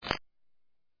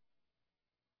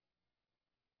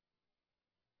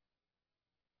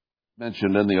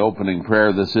Mentioned in the opening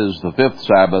prayer, this is the fifth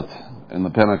Sabbath in the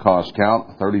Pentecost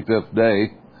count, 35th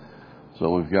day.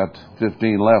 So we've got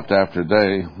 15 left after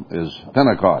day is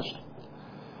Pentecost.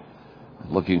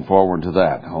 Looking forward to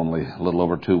that, only a little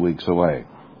over 2 weeks away.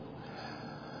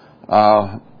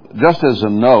 Just as a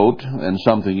note, and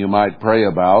something you might pray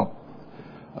about,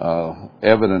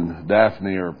 Evan and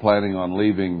Daphne are planning on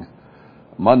leaving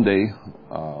Monday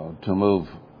to move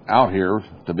out here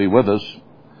to be with us.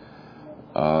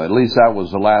 At least that was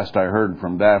the last I heard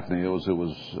from Daphne. It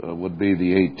would be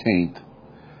the 18th.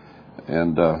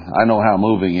 And I know how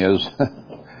moving is.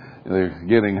 They're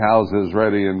getting houses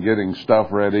ready and getting stuff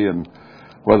ready, and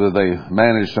whether they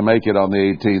manage to make it on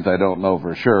the 18th, I don't know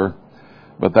for sure.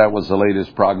 But that was the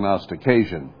latest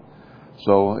prognostication.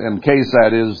 So in case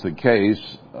that is the case,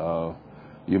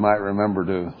 you might remember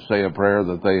to say a prayer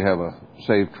that they have a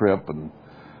safe trip. And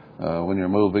when you're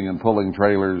moving and pulling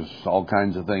trailers, all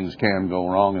kinds of things can go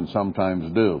wrong and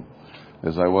sometimes do,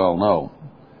 as I well know.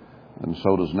 And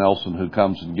so does Nelson, who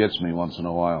comes and gets me once in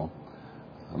a while.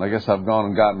 And I guess I've gone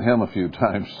and gotten him a few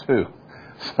times too.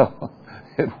 So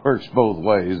it works both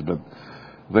ways, but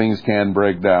things can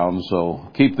break down. So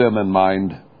keep them in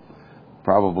mind,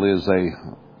 probably as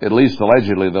at least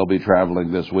allegedly, they'll be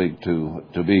traveling this week to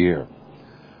be here.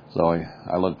 So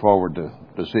I look forward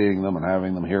to seeing them and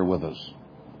having them here with us.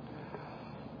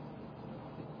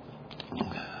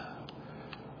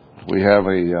 We have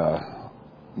a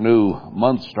new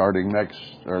month starting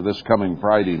this coming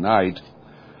Friday night.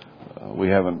 We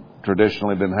haven't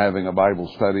traditionally been having a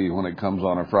Bible study when it comes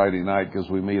on a Friday night because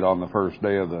we meet on the first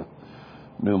day of the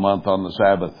new month on the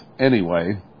Sabbath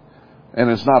anyway. And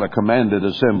it's not a commanded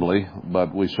assembly,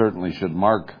 but we certainly should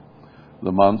mark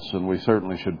the months and we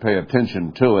certainly should pay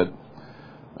attention to it.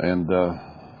 And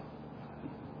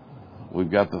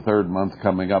we've got the third month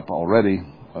coming up already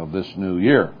of this new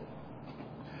year.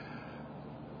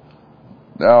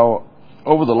 Now,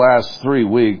 over the last 3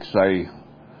 weeks, I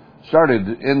started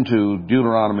into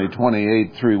Deuteronomy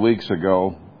 28 3 weeks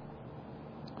ago,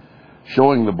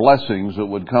 showing the blessings that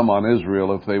would come on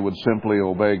Israel if they would simply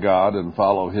obey God and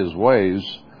follow His ways.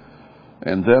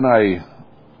 And then I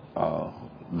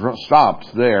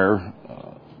stopped there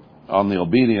on the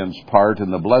obedience part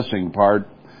and the blessing part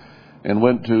and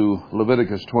went to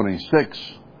Leviticus 26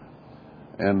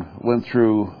 and went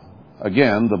through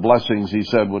again the blessings He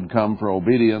said would come for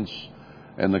obedience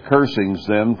and the cursings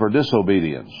then for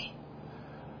disobedience.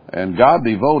 And God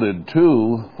devoted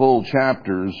 2 full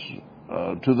chapters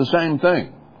to the same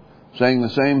thing, saying the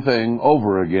same thing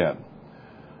over again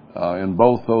in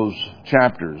both those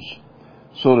chapters.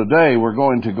 So today we're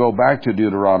going to go back to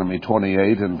Deuteronomy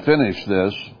 28 and finish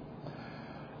this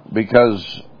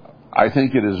because I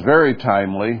think it is very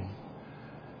timely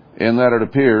in that it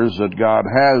appears that God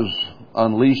has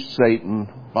unleashed Satan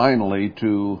finally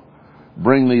to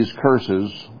bring these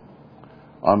curses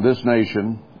on this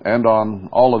nation and on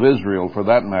all of Israel for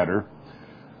that matter,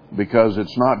 because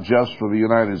it's not just for the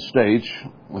United States,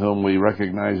 whom we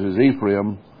recognize as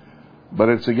Ephraim, but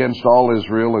it's against all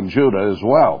Israel and Judah as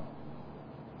well.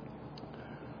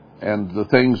 And the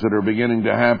things that are beginning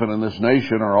to happen in this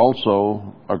nation are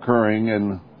also occurring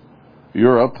in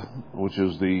Europe, which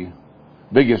is the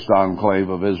biggest enclave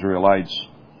of Israelites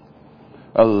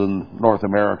other than North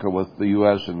America with the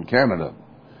U.S. and Canada.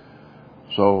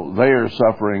 So they are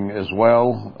suffering as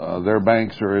well. Their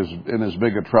banks are in as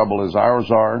big a trouble as ours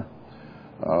are.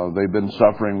 They've been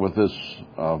suffering with this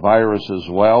virus as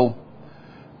well.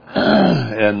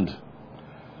 And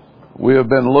we have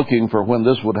been looking for when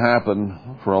this would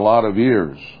happen for a lot of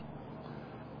years.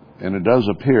 And it does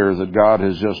appear that God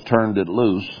has just turned it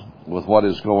loose with what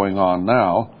is going on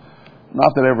now.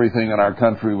 Not that everything in our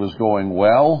country was going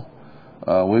well.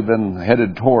 We've been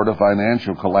headed toward a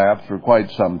financial collapse for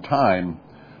quite some time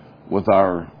with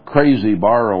our crazy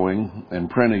borrowing and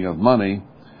printing of money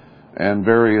and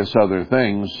various other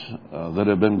things that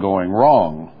have been going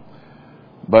wrong.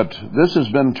 But this has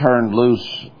been turned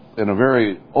loose in a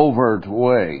very overt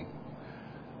way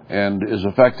and is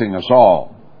affecting us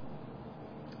all.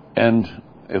 And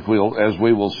as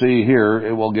we will see here,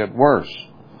 it will get worse.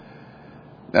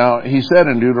 Now, He said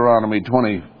in Deuteronomy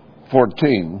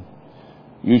 20:14,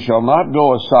 "You shall not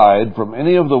go aside from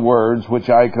any of the words which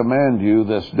I command you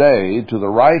this day to the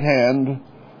right hand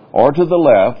or to the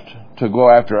left to go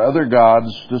after other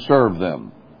gods to serve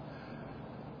them."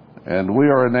 And we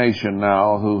are a nation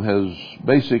now who has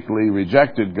basically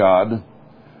rejected God,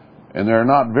 and there are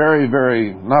not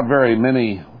very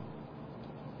many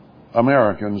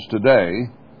Americans today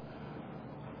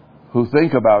who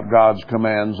think about God's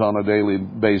commands on a daily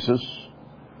basis,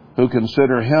 who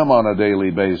consider Him on a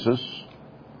daily basis,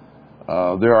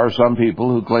 There are some people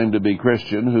who claim to be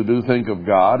Christian who do think of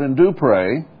God and do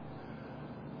pray,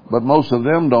 but most of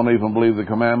them don't even believe the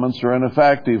commandments are in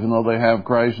effect, even though they have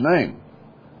Christ's name.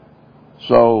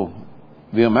 So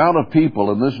the amount of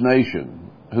people in this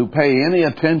nation who pay any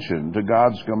attention to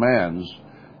God's commands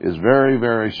is very,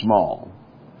 very small.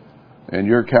 And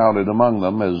you're counted among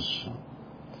them as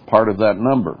part of that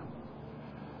number.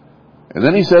 And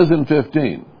then he says in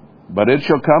 15, "But it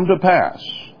shall come to pass,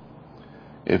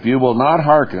 if you will not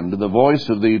hearken to the voice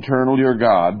of the eternal your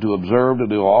God, to observe to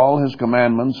do all his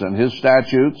commandments and his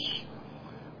statutes,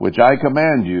 which I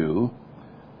command you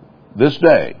this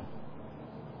day,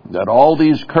 that all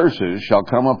these curses shall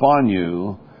come upon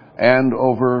you and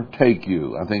overtake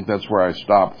you." I think that's where I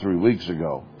stopped 3 weeks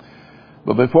ago.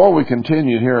 But before we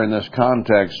continue here in this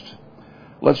context,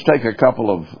 let's take a couple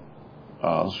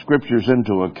of scriptures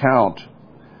into account.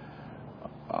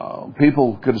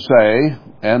 People could say,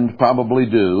 and probably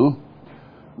do,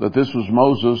 that this was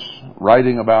Moses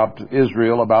writing about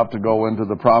Israel about to go into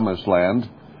the Promised Land,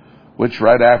 which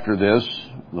right after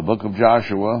this, the book of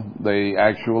Joshua, they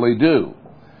actually do.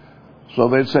 So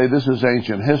they'd say, this is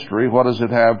ancient history. What does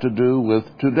it have to do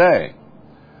with today?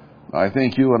 I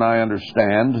think you and I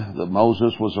understand that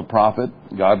Moses was a prophet.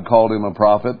 God called him a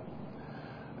prophet.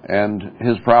 And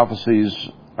his prophecies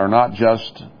are not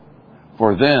just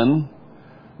for then.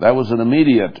 That was an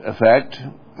immediate effect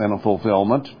and a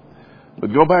fulfillment.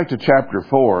 But go back to chapter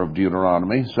 4 of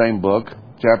Deuteronomy, same book,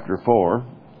 chapter 4.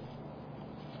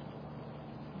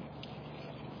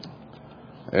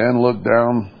 And look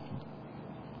down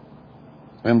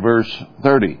in verse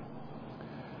 30.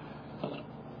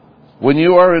 "When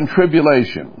you are in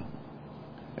tribulation,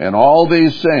 and all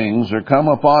these things are come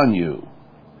upon you,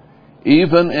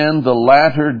 even in the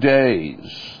latter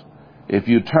days, if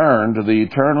you turn to the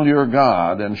eternal your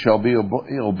God, and shall be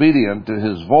obedient to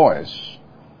his voice.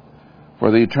 For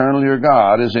the eternal your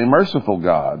God is a merciful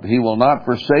God. He will not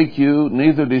forsake you,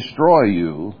 neither destroy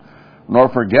you, nor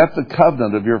forget the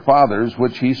covenant of your fathers,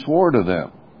 which he swore to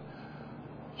them."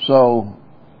 So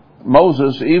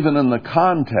Moses, even in the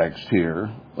context here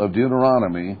of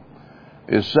Deuteronomy,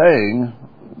 is saying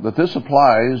that this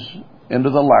applies into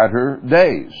the latter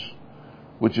days,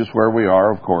 which is where we are,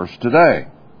 of course, today.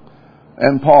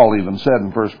 And Paul even said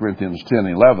in 1 Corinthians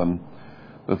 10:11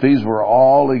 that these were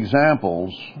all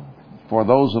examples for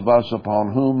those of us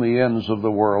upon whom the ends of the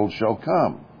world shall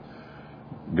come.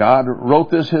 God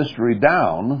wrote this history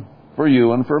down for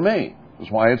you and for me. That's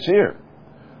why it's here.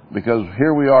 Because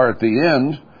here we are at the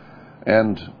end,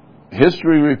 and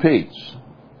history repeats.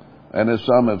 And as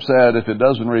some have said, if it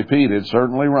doesn't repeat, it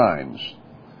certainly rhymes.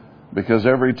 Because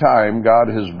every time God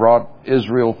has brought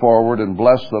Israel forward and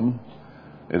blessed them,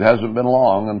 it hasn't been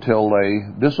long until they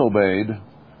disobeyed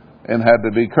and had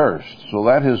to be cursed. So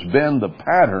that has been the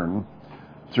pattern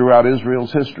throughout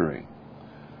Israel's history.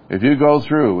 If you go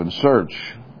through and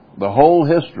search the whole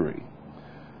history,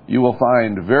 you will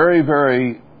find very,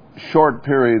 very short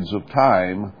periods of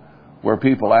time where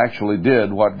people actually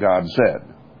did what God said.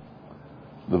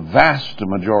 The vast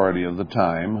majority of the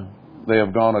time, they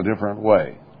have gone a different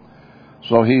way.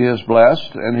 So he is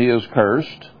blessed and he is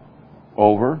cursed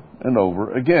over and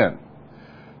over again.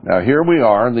 Now here we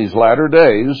are in these latter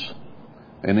days,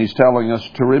 and he's telling us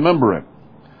to remember it.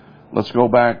 Let's go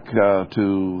back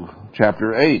to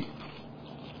chapter 8.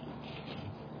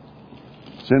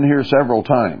 It's in here several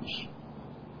times.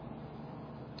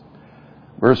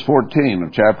 Verse 14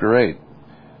 of chapter 8.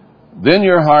 "Then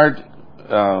your heart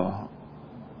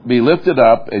be lifted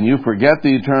up, and you forget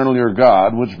the eternal your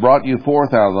God, which brought you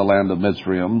forth out of the land of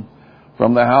Mitzrayim,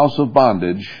 from the house of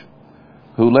bondage,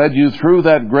 who led you through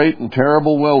that great and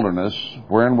terrible wilderness,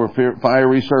 wherein were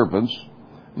fiery serpents."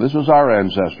 This was our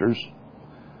ancestors.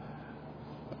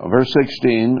 Verse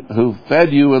 16, "Who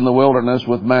fed you in the wilderness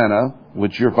with manna,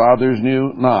 which your fathers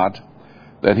knew not,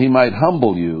 that he might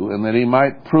humble you, and that he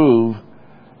might prove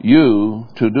you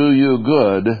to do you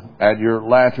good at your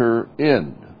latter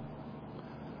end."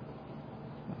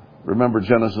 Remember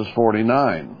Genesis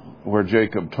 49, where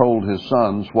Jacob told his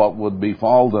sons what would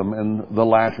befall them in the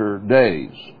latter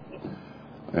days,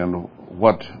 and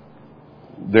what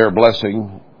their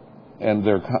blessing and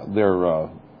their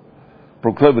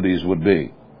proclivities would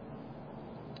be.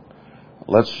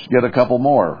 Let's get a couple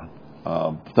more.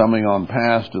 Thumbing on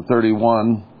past to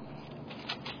 31,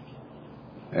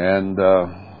 and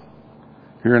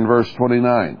here in verse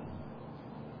 29.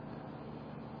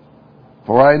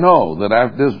 "For I know that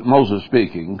after this," Moses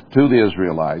speaking to the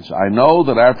Israelites, "I know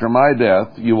that after my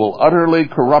death you will utterly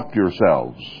corrupt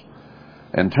yourselves,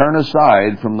 and turn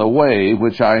aside from the way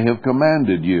which I have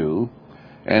commanded you,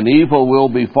 And evil will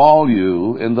befall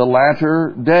you in the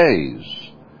latter days,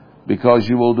 because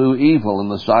you will do evil in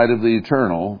the sight of the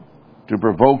Eternal, to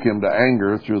provoke him to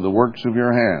anger through the works of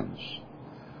your hands.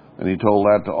 And he told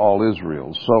that to all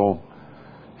Israel. So,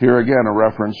 here again a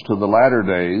reference to the latter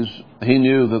days. He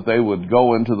knew that they would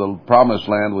go into the promised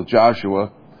land with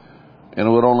Joshua, and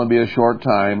it would only be a short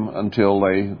time until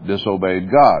they disobeyed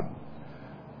God.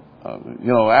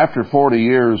 After 40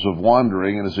 years of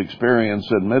wandering and his experience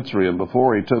in Mitzrayim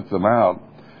before he took them out,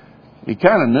 he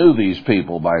kind of knew these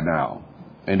people by now.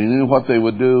 And he knew what they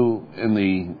would do in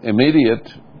the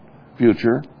immediate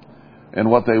future and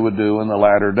what they would do in the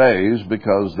latter days,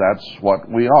 because that's what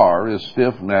we are, is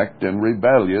stiff-necked and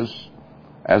rebellious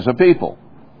as a people.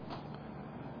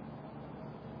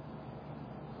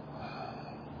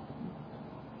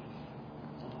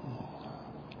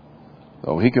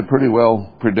 So he could pretty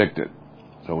well predict it.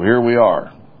 So here we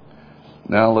are.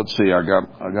 Now let's see, I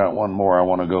got one more I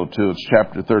want to go to. It's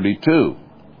chapter 32.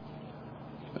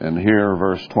 And here,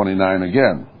 verse 29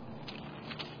 again.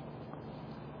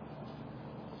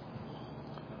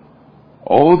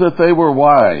 Oh, that they were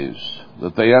wise,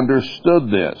 that they understood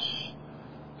this,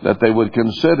 that they would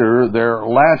consider their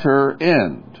latter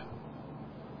end.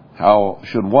 How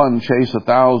should one chase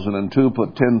 1,000 and two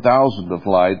put 10,000 to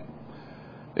flight,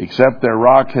 except their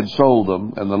rock had sold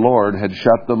them and the Lord had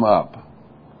shut them up?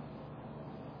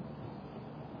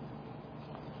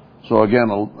 So again,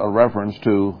 a reference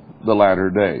to the latter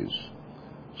days.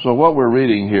 So what we're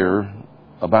reading here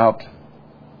about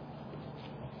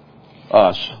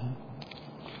us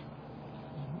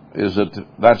is that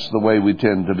that's the way we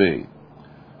tend to be.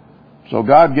 So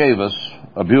God gave us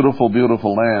a beautiful,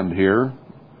 beautiful land here.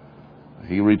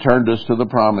 He returned us to the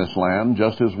promised land,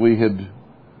 just as we had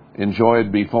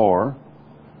enjoyed before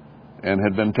and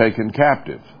had been taken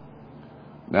captive.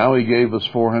 Now he gave us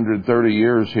 430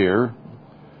 years here,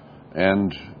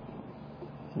 and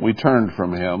we turned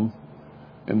from him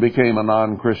and became a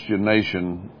non-Christian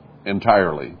nation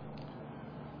entirely.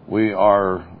 We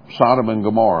are Sodom and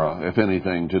Gomorrah, if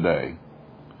anything, today.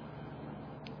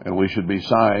 And we should be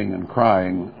sighing and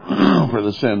crying for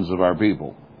the sins of our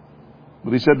people.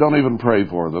 But he said, don't even pray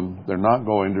for them. They're not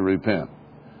going to repent.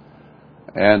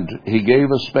 And he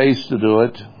gave us space to do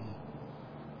it.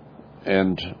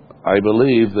 And I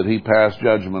believe that he passed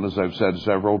judgment, as I've said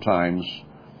several times,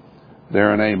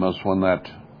 there in Amos, when that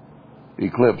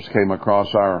eclipse came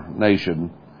across our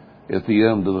nation at the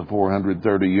end of the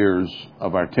 430 years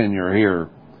of our tenure here.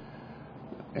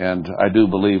 And I do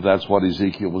believe that's what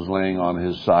Ezekiel was laying on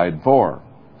his side for,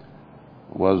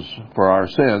 was for our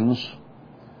sins.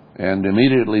 And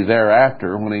immediately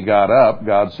thereafter, when he got up,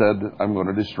 God said, I'm going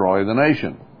to destroy the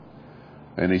nation.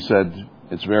 And he said,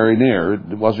 it's very near.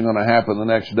 It wasn't going to happen the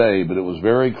next day, but it was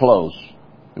very close.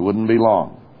 It wouldn't be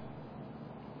long.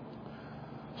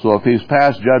 So if he's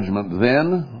passed judgment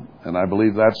then, and I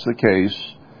believe that's the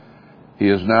case, he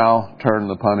has now turned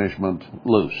the punishment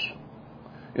loose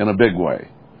in a big way.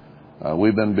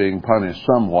 We've been being punished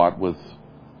somewhat with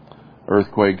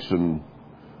earthquakes and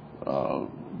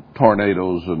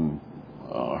tornadoes and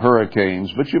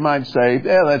hurricanes, but you might say,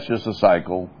 yeah, that's just a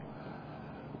cycle.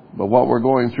 But what we're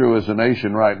going through as a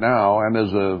nation right now, and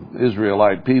as an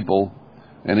Israelite people,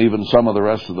 and even some of the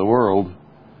rest of the world,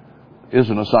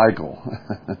 isn't a cycle.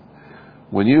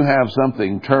 When you have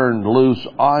something turned loose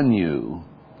on you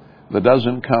that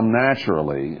doesn't come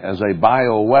naturally as a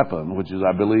bioweapon, which is,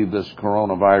 I believe, this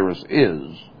coronavirus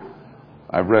is,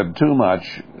 I've read too much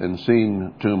and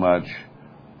seen too much,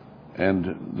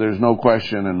 and there's no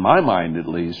question, in my mind at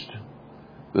least,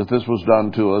 that this was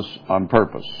done to us on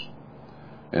purpose.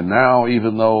 And now,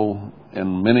 even though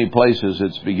in many places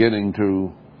it's beginning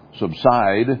to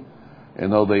subside,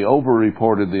 and though they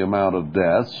over-reported the amount of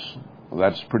deaths,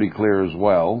 that's pretty clear as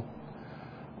well,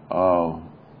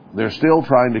 they're still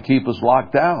trying to keep us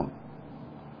locked down.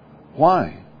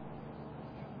 Why?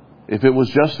 If it was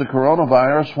just the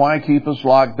coronavirus, why keep us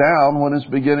locked down when it's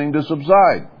beginning to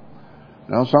subside?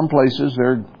 Now, some places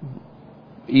they're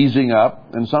easing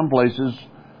up, and some places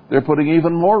they're putting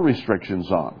even more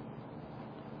restrictions on.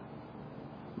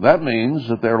 That means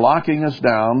that they're locking us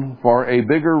down for a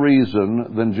bigger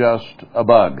reason than just a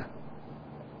bug.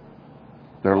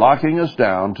 They're locking us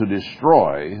down to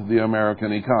destroy the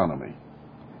American economy.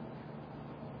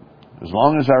 As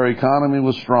long as our economy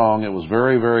was strong, it was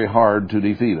very, very hard to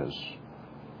defeat us.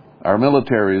 Our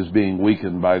military is being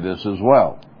weakened by this as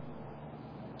well.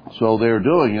 So they're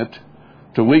doing it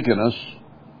to weaken us,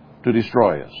 to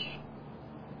destroy us.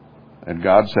 And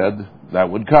God said that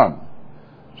would come.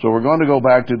 So we're going to go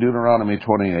back to Deuteronomy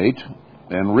 28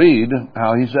 and read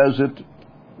how he says it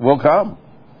will come.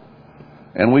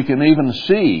 And we can even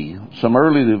see some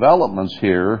early developments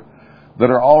here that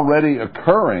are already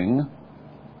occurring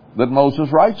that Moses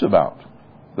writes about.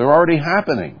 They're already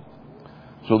happening.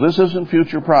 So this isn't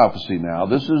future prophecy now.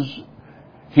 This is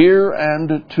here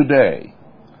and today.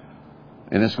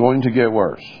 And it's going to get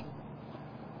worse.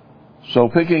 So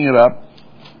picking it up,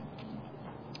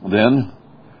 then,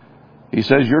 he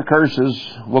says, your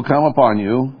curses will come upon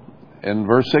you. In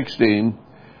verse 16,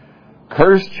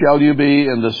 cursed shall you be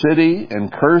in the city,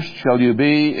 and cursed shall you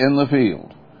be in the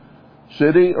field.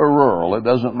 City or rural, it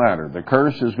doesn't matter. The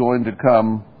curse is going to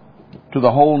come to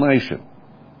the whole nation.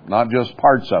 Not just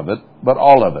parts of it, but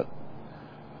all of it.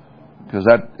 Because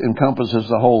that encompasses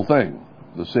the whole thing,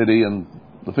 the city and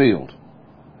the field.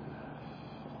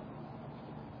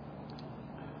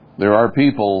 There are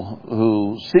people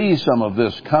who see some of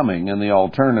this coming in the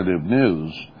alternative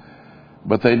news,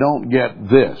 but they don't get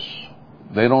this.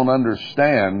 They don't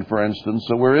understand, for instance,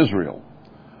 that we're Israel.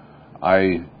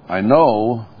 I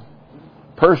know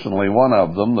personally one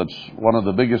of them that's one of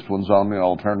the biggest ones on the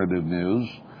alternative news,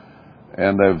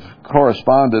 and I've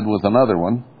corresponded with another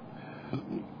one,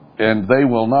 and they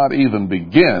will not even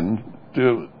begin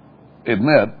to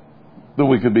admit that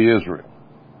we could be Israel.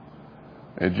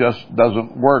 It just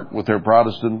doesn't work with their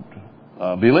Protestant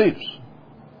beliefs.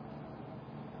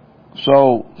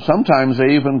 So sometimes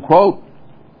they even quote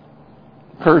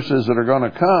curses that are going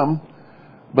to come,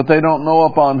 but they don't know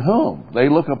upon whom. They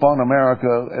look upon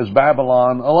America as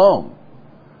Babylon alone,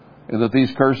 and that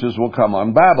these curses will come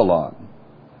on Babylon.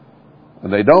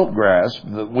 And they don't grasp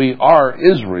that we are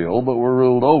Israel, but we're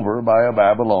ruled over by a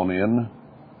Babylonian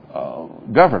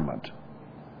government.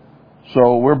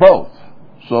 So we're both.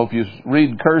 So if you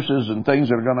read curses and things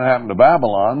that are going to happen to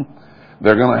Babylon,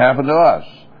 they're going to happen to us.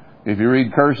 If you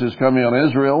read curses coming on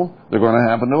Israel, they're going to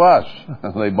happen to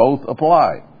us. They both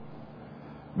apply.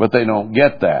 But they don't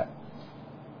get that.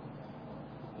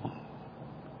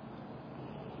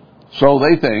 So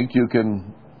they think you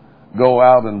can go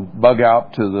out and bug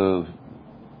out to the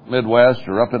Midwest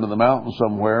or up into the mountains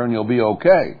somewhere and you'll be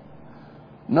okay.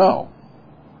 No.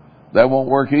 That won't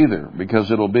work either, because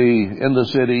it'll be in the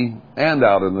city and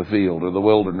out in the field or the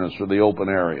wilderness or the open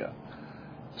area.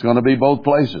 It's going to be both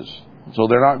places. So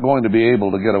they're not going to be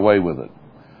able to get away with it.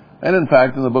 And in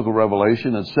fact, in the book of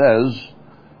Revelation, it says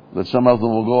that some of them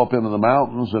will go up into the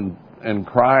mountains and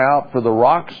cry out for the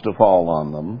rocks to fall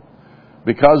on them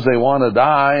because they want to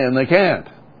die and they can't.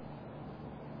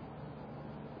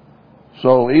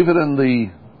 So even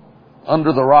in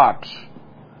under the rocks,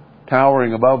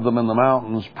 towering above them in the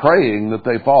mountains, praying that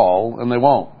they fall, and they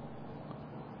won't.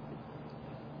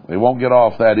 They won't get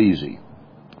off that easy.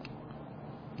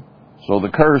 So the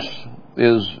curse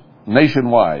is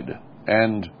nationwide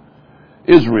and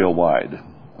Israel-wide,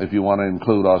 if you want to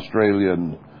include Australia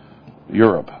and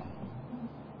Europe.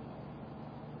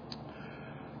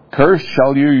 Cursed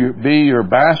shall you be your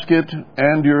basket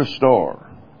and your store.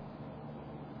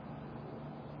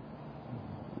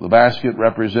 The basket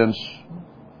represents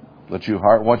what you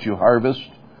harvest,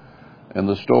 and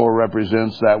the store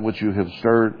represents that which you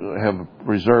have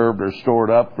reserved or stored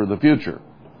up for the future.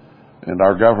 And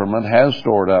our government has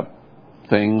stored up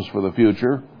things for the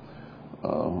future,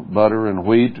 butter and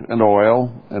wheat and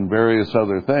oil and various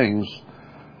other things.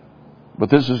 But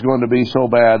this is going to be so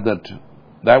bad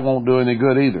that won't do any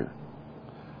good either.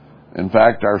 In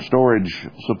fact, our storage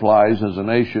supplies as a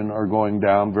nation are going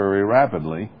down very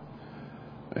rapidly,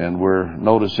 and we're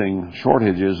noticing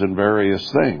shortages in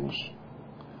various things.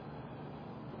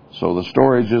 So the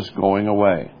storage is going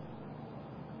away.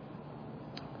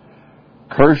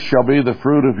 Cursed shall be the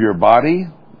fruit of your body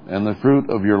and the fruit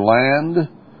of your land,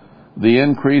 the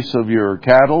increase of your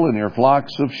cattle and your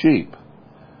flocks of sheep.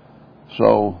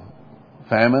 So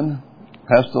famine,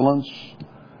 pestilence,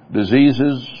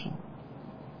 diseases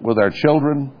with our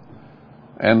children,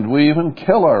 and we even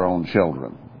kill our own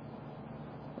children.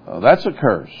 That's a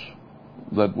curse,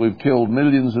 that we've killed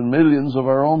millions and millions of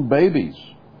our own babies.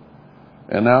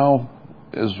 And now,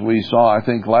 as we saw, I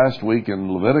think last week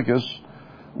in Leviticus,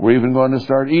 we're even going to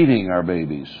start eating our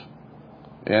babies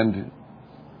and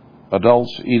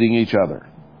adults eating each other.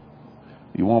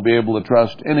 You won't be able to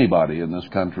trust anybody in this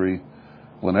country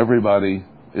when everybody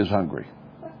is hungry.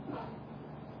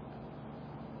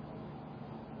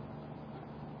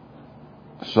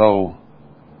 So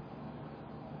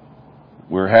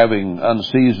we're having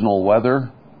unseasonal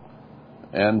weather,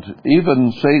 and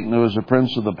even Satan, who is the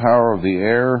prince of the power of the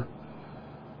air,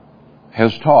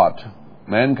 has taught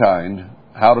mankind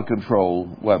how to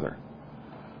control weather.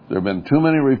 There have been too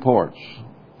many reports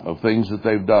of things that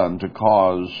they've done to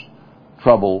cause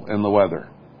trouble in the weather.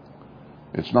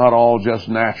 It's not all just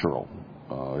natural.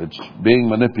 It's being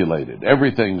manipulated.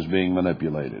 Everything's being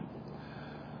manipulated.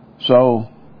 So,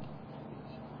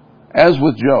 as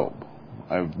with Job,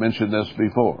 I've mentioned this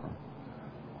before,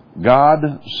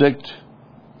 God sicked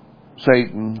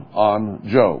Satan on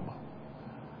Job.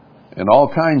 And all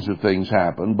kinds of things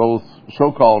happen, both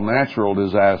so-called natural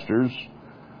disasters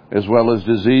as well as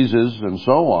diseases and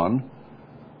so on,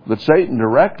 that Satan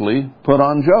directly put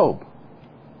on Job.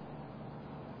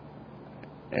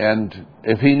 And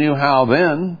if he knew how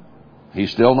then, he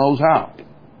still knows how.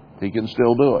 He can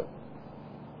still do it.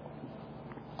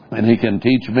 And he can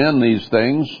teach men these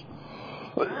things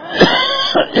so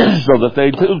that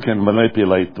they too can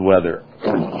manipulate the weather.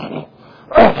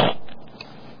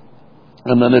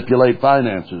 And manipulate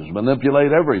finances,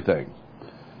 manipulate everything.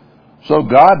 So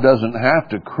God doesn't have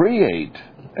to create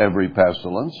every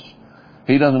pestilence.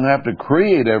 He doesn't have to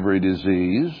create every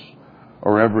disease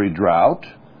or every drought.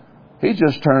 He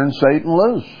just turns Satan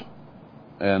loose.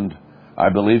 And I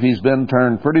believe he's been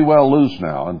turned pretty well loose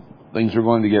now, and things are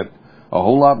going to get a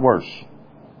whole lot worse.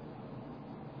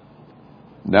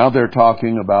 Now they're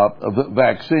talking about a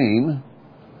vaccine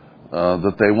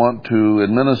that they want to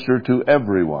administer to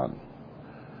everyone.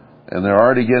 And they're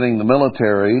already getting the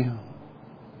military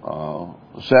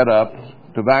set up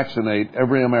to vaccinate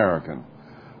every American,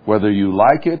 whether you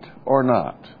like it or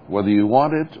not, whether you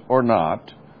want it or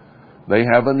not. They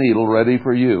have a needle ready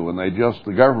for you, and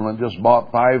the government just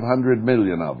bought 500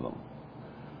 million of them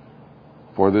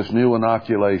for this new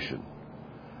inoculation.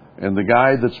 And the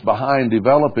guy that's behind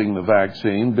developing the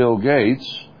vaccine, Bill Gates,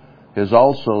 has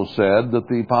also said that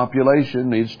the population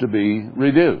needs to be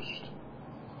reduced.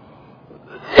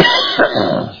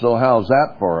 So how's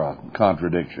that for a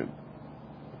contradiction?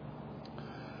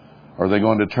 Are they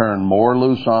going to turn more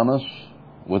loose on us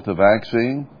with the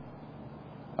vaccine?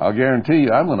 I'll guarantee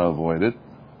you I'm going to avoid it.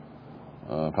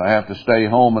 If I have to stay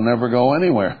home and never go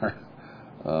anywhere,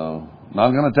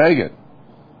 not going to take it.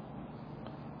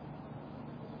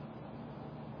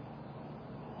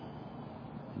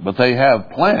 But they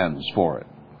have plans for it.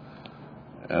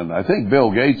 And I think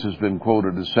Bill Gates has been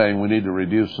quoted as saying we need to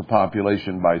reduce the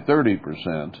population by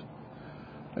 30%.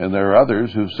 And there are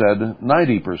others who've said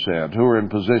 90% who are in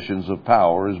positions of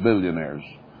power as billionaires.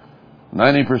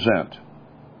 90%.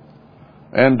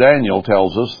 And Daniel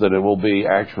tells us that it will be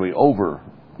actually over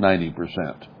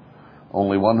 90%.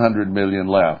 Only 100 million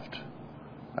left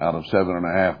out of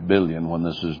 7.5 billion when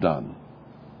this is done.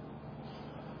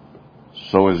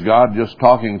 So is God just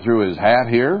talking through his hat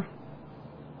here?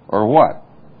 Or what?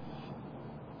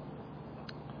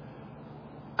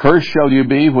 Cursed shall you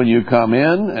be when you come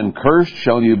in, and cursed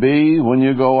shall you be when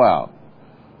you go out.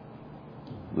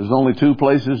 There's only two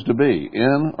places to be,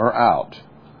 in or out.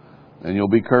 And you'll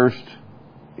be cursed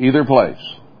either place.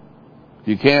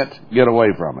 You can't get away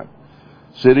from it.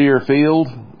 City or field,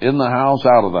 in the house,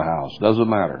 out of the house, doesn't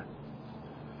matter.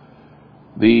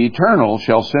 The Eternal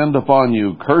shall send upon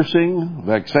you cursing,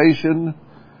 vexation,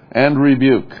 and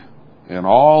rebuke in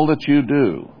all that you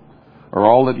do, or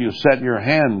all that you set your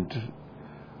hand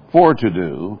for to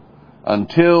do,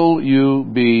 until you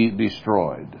be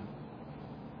destroyed.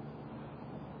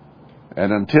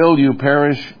 And until you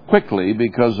perish quickly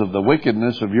because of the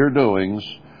wickedness of your doings,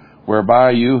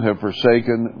 whereby you have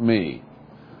forsaken me.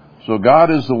 So God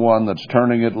is the one that's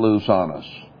turning it loose on us.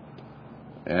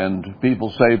 And people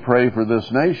say, pray for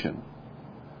this nation.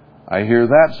 I hear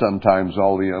that sometimes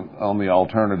on the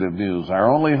alternative news. Our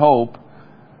only hope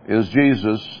is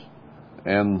Jesus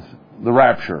and the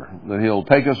rapture, that he'll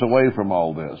take us away from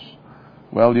all this.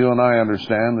 Well, you and I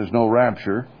understand there's no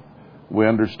rapture. We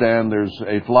understand there's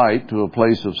a flight to a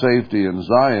place of safety in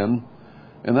Zion,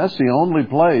 and that's the only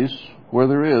place where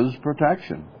there is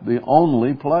protection. The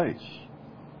only place.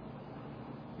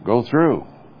 Go through.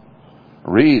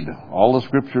 Read all the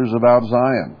scriptures about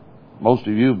Zion. Most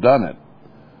of you have done it.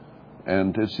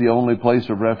 And it's the only place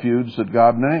of refuge that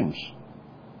God names.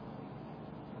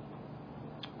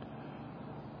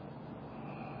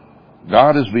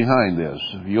 God is behind this.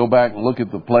 If you go back and look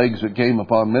at the plagues that came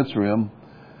upon Mitzrayim,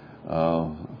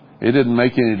 it didn't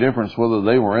make any difference whether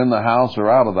they were in the house or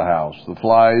out of the house. The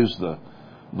flies,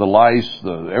 the lice,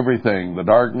 everything, the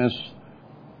darkness,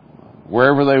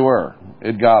 wherever they were,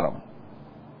 it got them.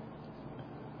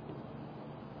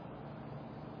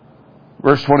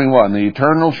 Verse 21, the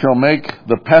Eternal shall make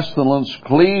the pestilence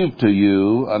cleave to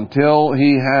you until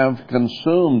he have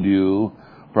consumed you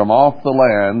from off the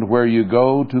land where you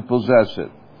go to possess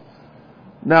it.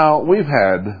 Now, we've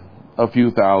had a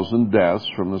few thousand deaths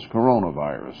from this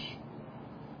coronavirus.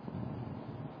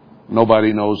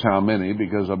 Nobody knows how many,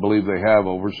 because I believe they have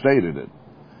overstated it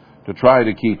to try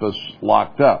to keep us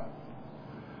locked up.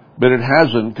 But it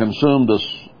hasn't consumed us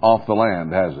off the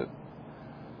land, has it?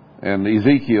 And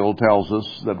Ezekiel tells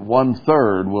us that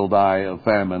 1/3 will die of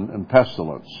famine and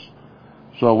pestilence.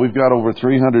 So we've got over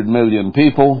 300 million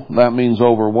people. That means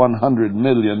over 100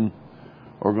 million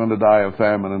are going to die of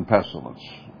famine and pestilence.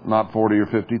 Not 40 or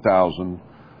 50,000,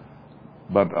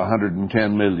 but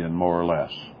 110 million more or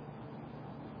less.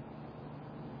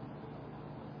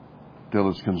 Till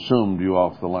it's consumed you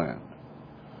off the land.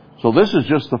 So this is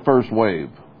just the first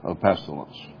wave of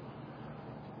pestilence.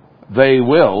 They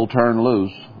will turn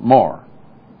loose more.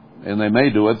 And they may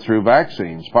do it through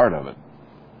vaccines, part of it.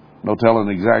 No telling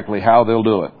exactly how they'll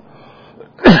do it.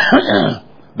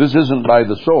 This isn't by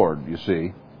the sword, you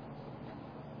see.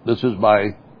 This is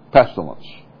by pestilence.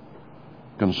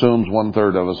 Consumes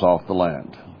 1/3 of us off the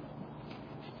land.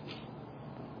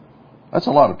 That's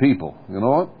a lot of people. You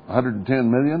know what?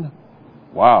 110 million?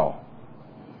 Wow.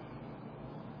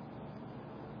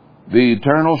 The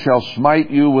Eternal shall smite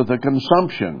you with a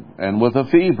consumption, and with a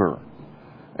fever,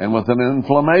 and with an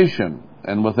inflammation,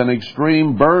 and with an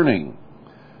extreme burning.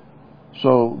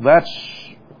 So that's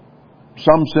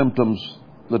some symptoms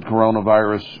that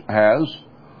coronavirus has,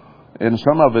 and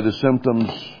some of it is symptoms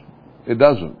it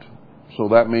doesn't. So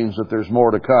that means that there's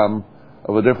more to come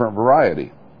of a different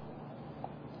variety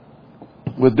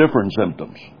with different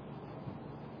symptoms.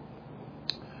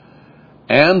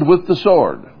 And with the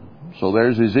sword. So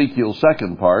there's Ezekiel's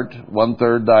second part,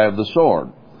 1/3 die of the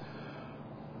sword.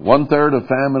 1/3 of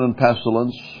famine and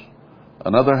pestilence,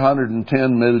 another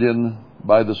 110 million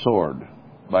by the sword,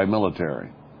 by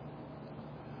military.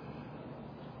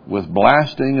 With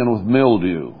blasting and with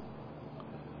mildew,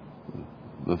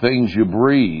 the things you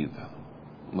breathe,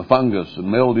 the fungus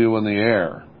and mildew in the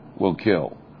air will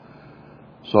kill.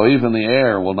 So even the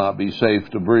air will not be safe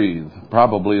to breathe,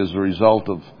 probably as a result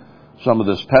of some of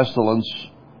this pestilence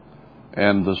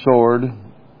and the sword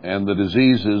and the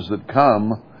diseases that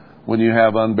come when you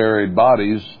have unburied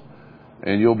bodies,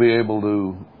 and you'll be able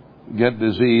to get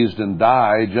diseased and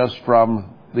die just from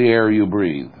the air you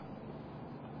breathe.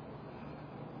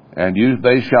 And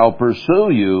they shall pursue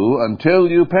you until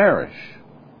you perish.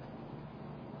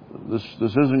 This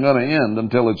isn't going to end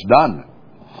until it's done.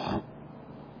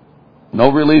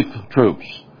 No relief troops.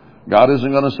 God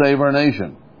isn't going to save our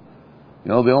nation. You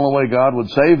know, the only way God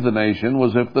would save the nation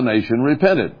was if the nation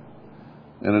repented.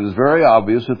 And it is very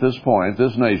obvious at this point,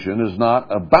 this nation is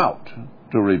not about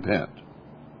to repent.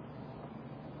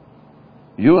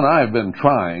 You and I have been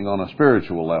trying on a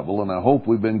spiritual level, and I hope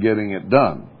we've been getting it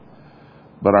done.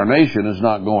 But our nation is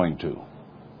not going to.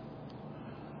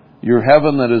 Your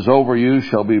heaven that is over you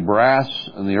shall be brass,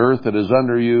 and the earth that is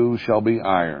under you shall be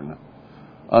iron.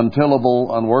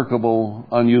 Untillable, unworkable,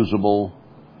 unusable,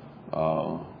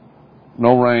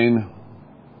 no rain,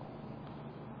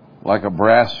 like a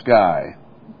brass sky.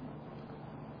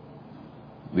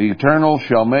 The Eternal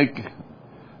shall make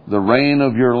the rain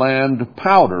of your land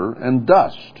powder and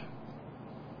dust.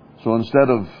 So instead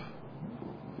of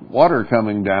water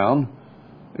coming down,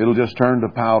 it'll just turn to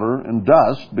powder and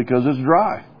dust because it's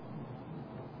dry.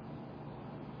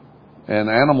 And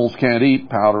animals can't eat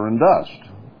powder and dust,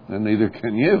 and neither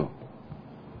can you.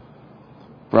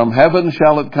 From heaven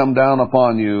shall it come down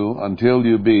upon you until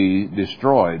you be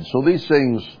destroyed. So these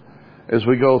things, as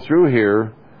we go through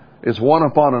here, it's one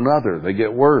upon another. They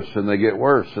get worse and they get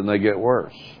worse and they get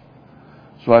worse.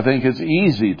 So I think it's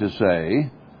easy to say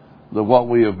that what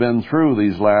we have been through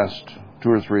these last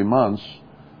 2 or 3 months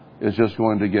is just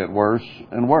going to get worse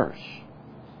and worse.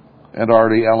 And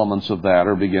already elements of that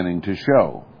are beginning to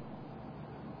show.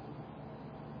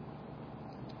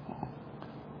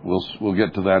 We'll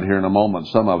get to that here in a moment,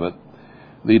 some of it.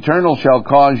 The Eternal shall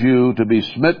cause you to be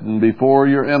smitten before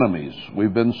your enemies.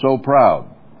 We've been so proud.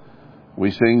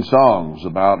 We sing songs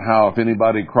about how if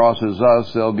anybody crosses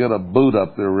us, they'll get a boot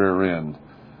up their rear end.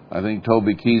 I think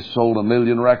Toby Keith sold 1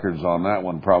 million records on that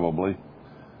one probably.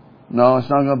 No, it's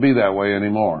not going to be that way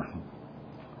anymore.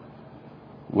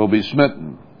 We'll be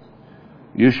smitten.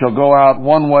 You shall go out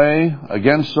one way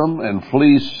against them and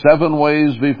flee 7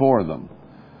 ways before them.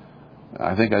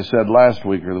 I think I said last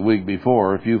week or the week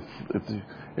before, if you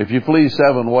flee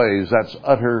 7 ways, that's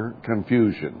utter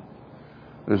confusion.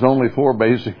 There's only 4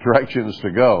 basic directions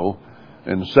to go,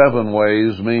 and 7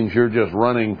 ways means you're just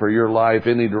running for your life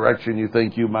any direction you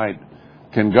think you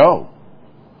can go.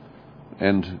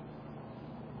 And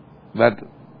that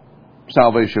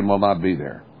salvation will not be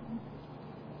there.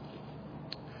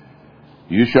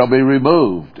 You shall be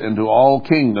removed into all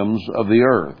kingdoms of the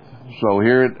earth. So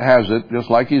here it has it, just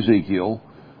like Ezekiel.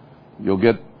 You'll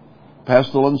get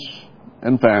pestilence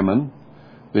and famine.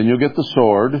 Then you'll get the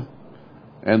sword.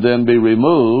 and then be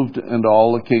removed into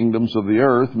all the kingdoms of the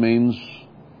earth means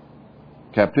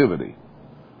captivity,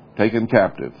 taken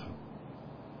captive.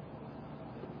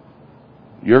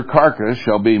 Your carcass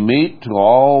shall be meat to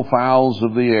all fowls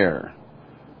of the air,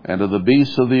 and to the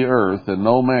beasts of the earth, and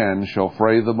no man shall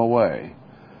fray them away.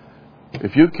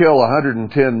 If you kill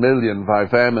 110 million by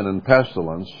famine and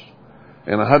pestilence,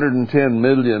 and 110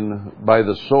 million by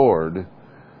the sword,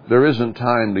 there isn't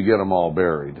time to get them all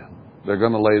buried. They're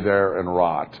going to lay there and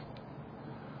rot.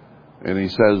 And he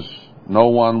says, no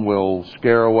one will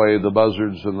scare away the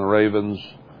buzzards and the ravens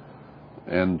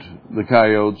and the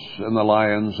coyotes and the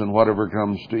lions and whatever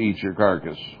comes to eat your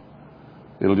carcass.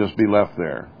 It'll just be left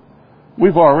there.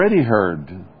 We've already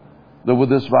heard that with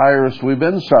this virus we've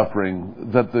been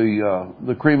suffering, that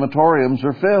the crematoriums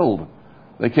are filled.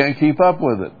 They can't keep up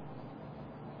with it.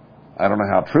 I don't know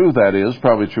how true that is.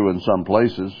 Probably true in some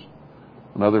places.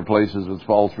 In other places it's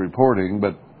false reporting.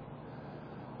 But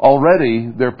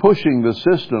already they're pushing the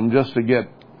system just to get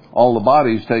all the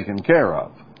bodies taken care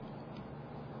of.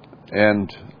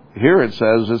 And here it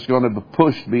says it's going to be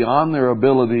pushed beyond their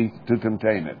ability to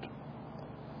contain it.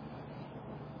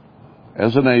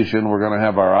 As a nation, we're going to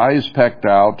have our eyes pecked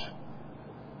out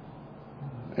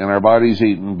and our bodies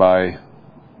eaten by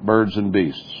birds and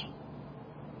beasts.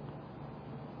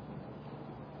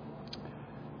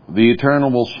 The Eternal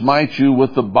will smite you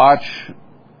with the botch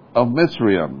of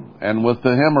Mizraim, and with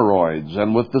the hemorrhoids,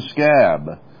 and with the scab,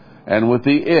 and with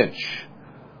the itch,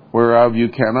 whereof you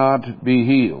cannot be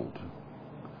healed.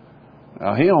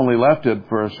 Now, he only left it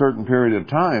for a certain period of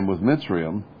time with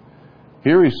Mizraim.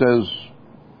 Here he says,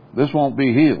 this won't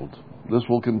be healed. This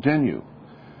will continue.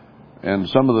 And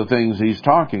some of the things he's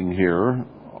talking here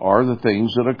are the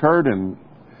things that occurred in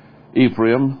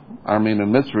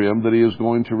in Mizraim that he is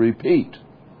going to repeat.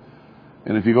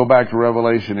 And if you go back to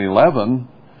Revelation 11,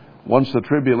 once the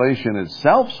tribulation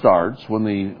itself starts, when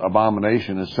the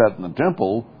abomination is set in the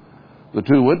temple, the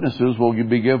two witnesses will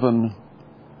be given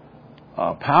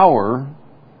power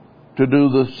to do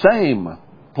the same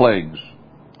plagues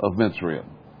of Mizraim.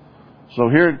 So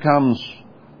here it comes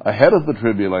ahead of the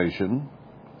tribulation.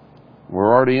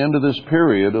 We're already into this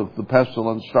period of the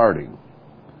pestilence starting.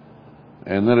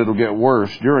 And then it'll get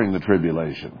worse during the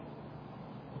tribulation.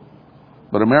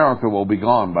 But America will be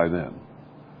gone by then.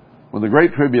 When the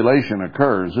Great Tribulation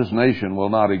occurs, this nation will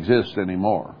not exist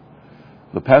anymore.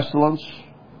 The pestilence,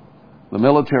 the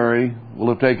military will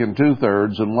have taken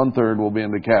 2/3, and 1/3 will be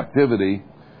into captivity.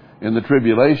 In the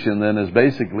tribulation then is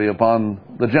basically upon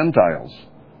the Gentiles,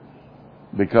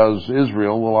 because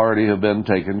Israel will already have been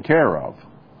taken care of.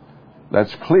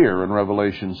 That's clear in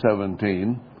Revelation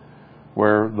 17,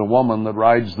 where the woman that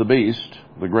rides the beast,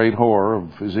 the great whore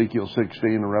of Ezekiel 16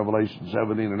 and Revelation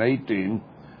 17 and 18,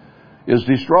 is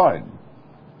destroyed.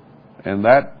 And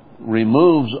that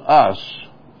removes us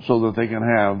so that they can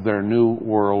have their new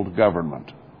world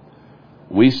government.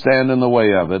 We stand in the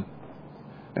way of it,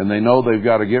 and they know they've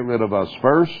got to get rid of us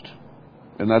first,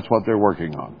 and that's what they're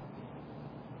working on.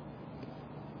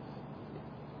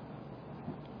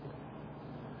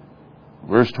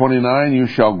 Verse 29, you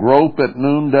shall grope at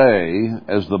noonday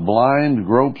as the blind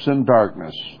gropes in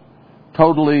darkness.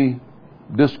 Totally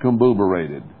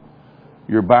discombobulated.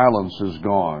 Your balance is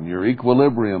gone. Your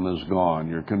equilibrium is gone.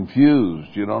 You're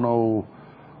confused. You don't know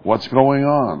what's going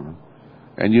on.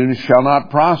 And you shall not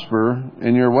prosper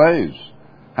in your ways.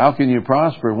 How can you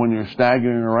prosper when you're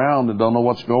staggering around and don't know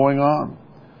what's going on?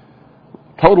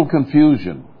 Total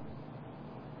confusion.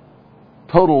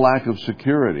 Total lack of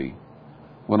security.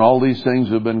 When all these things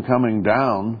have been coming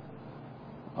down,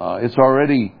 it's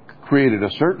already created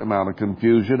a certain amount of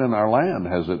confusion in our land,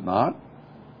 has it not?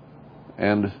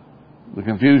 And the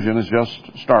confusion has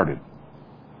just started.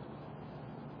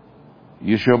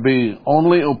 You shall be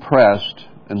only oppressed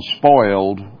and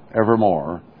spoiled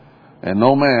evermore, and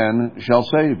no man shall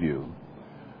save you.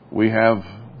 We have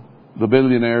the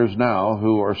billionaires now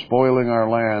who are spoiling our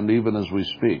land even as we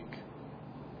speak.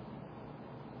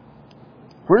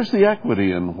 Where's the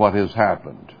equity in what has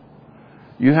happened?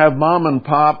 You have mom and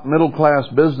pop middle class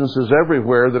businesses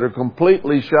everywhere that are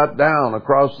completely shut down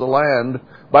across the land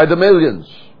by the millions.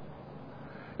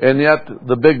 And yet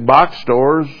the big box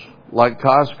stores like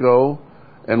Costco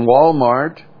and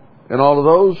Walmart and all of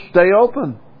those stay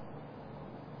open.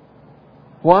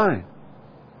 Why?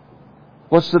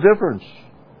 What's the difference?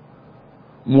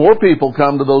 More people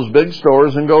come to those big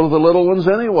stores and go to the little ones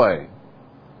anyway,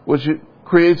 which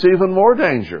creates even more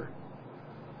danger.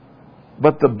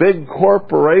 But the big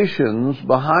corporations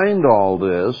behind all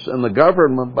this and the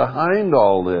government behind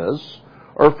all this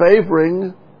are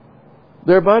favoring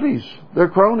their buddies, their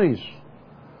cronies.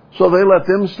 So they let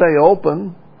them stay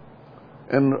open,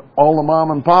 and all the mom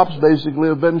and pops basically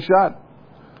have been shut.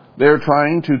 They're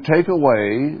trying to take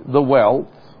away the wealth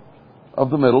of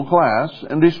the middle class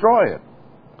and destroy it.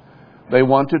 They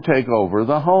want to take over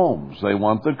the homes. They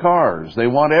want the cars. They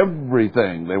want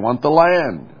everything. They want the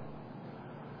land.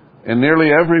 And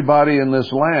nearly everybody in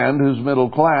this land who's middle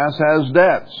class has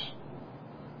debts.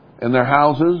 And their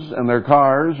houses and their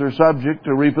cars are subject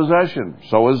to repossession.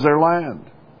 So is their land.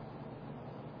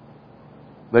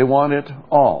 They want it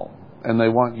all. And they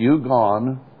want you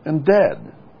gone and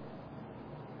dead.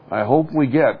 I hope we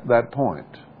get that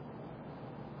point.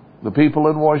 The people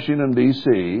in Washington,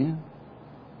 D.C.,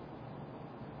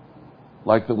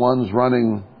 like the ones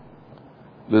running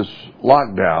this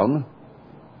lockdown,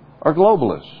 are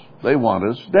globalists. They want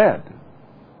us dead.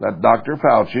 That Dr.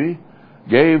 Fauci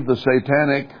gave the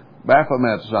satanic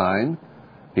Baphomet sign.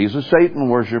 He's a Satan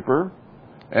worshiper,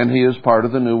 and he is part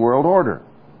of the New World Order.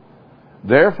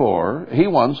 Therefore, he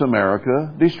wants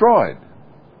America destroyed,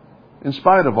 in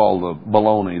spite of all the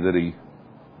baloney that he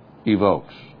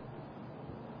evokes.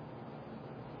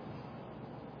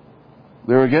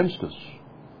 They're against us.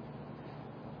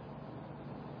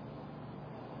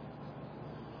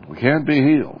 We can't be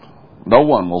healed. No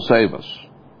one will save us.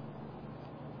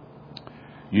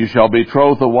 You shall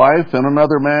betroth a wife, and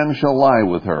another man shall lie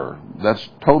with her. That's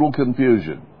total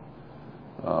confusion.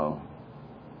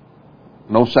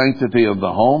 No sanctity of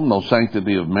the home, no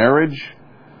sanctity of marriage,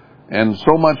 and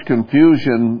so much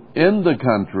confusion in the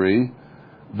country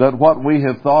that what we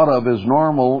have thought of as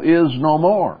normal is no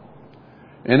more.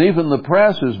 And even the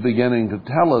press is beginning to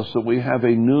tell us that we have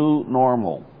a new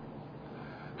normal.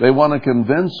 They want to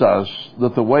convince us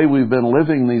that the way we've been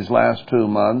living these last 2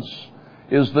 months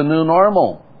is the new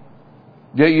normal.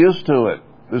 Get used to it.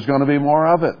 There's going to be more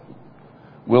of it.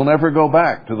 We'll never go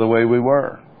back to the way we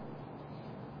were.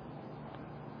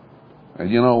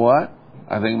 And you know what?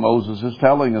 I think Moses is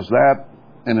telling us that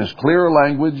in as clear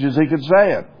language as he could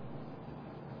say it.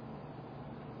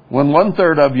 When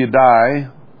 1/3 of you die,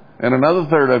 and another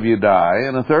 1/3 of you die,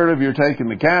 and a 1/3 of you are taken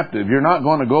to captive, you're not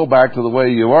going to go back to the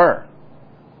way you were.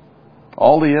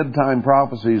 All the end time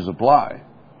prophecies apply.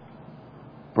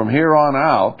 From here on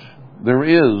out, there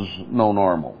is no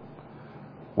normal.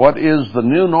 What is the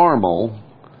new normal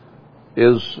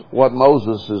is what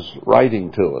Moses is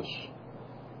writing to us.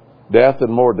 Death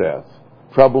and more death.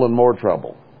 Trouble and more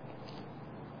trouble.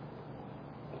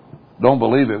 Don't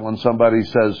believe it when somebody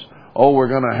says, oh, we're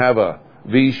going to have a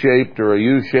V-shaped or a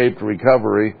U-shaped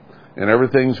recovery and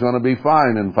everything's going to be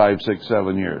fine in 5, 6,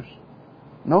 7 years.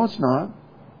 No, it's not.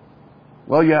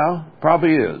 Well, yeah,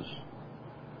 probably is.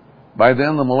 By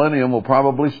then, the millennium will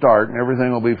probably start and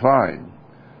everything will be fine.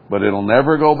 But it'll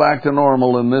never go back to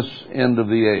normal in this end of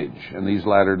the age, in these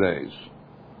latter days.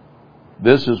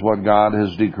 This is what God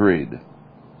has decreed.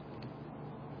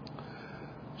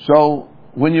 So,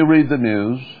 when you read the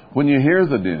news, when you hear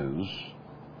the news,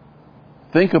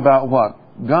 think about what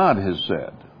God has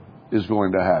said is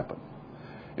going to happen.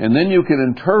 And then you can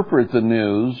interpret the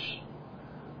news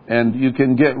and you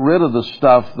can get rid of the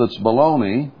stuff that's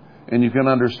baloney, and you can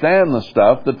understand the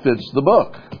stuff that fits the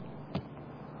book.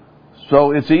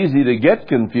 So it's easy to get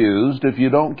confused if you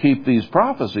don't keep these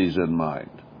prophecies in mind.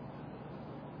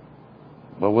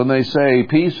 But when they say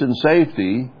peace and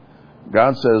safety,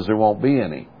 God says there won't be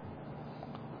any.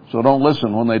 So don't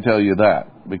listen when they tell you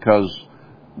that, because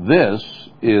this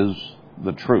is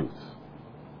the truth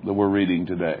that we're reading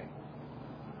today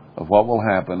of what will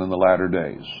happen in the latter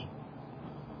days.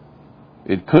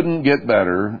 It couldn't get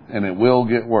better, and it will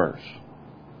get worse.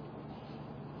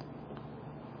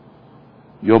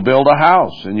 You'll build a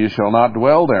house, and you shall not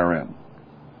dwell therein.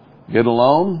 Get a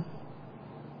loan,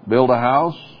 build a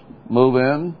house, move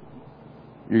in,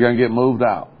 you're going to get moved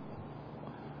out.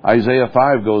 Isaiah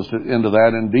 5 goes into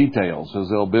that in detail. Says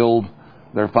they'll build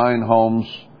their fine homes,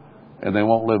 and they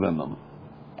won't live in them.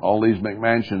 All these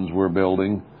McMansions we're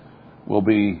building will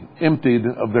be emptied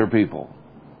of their people.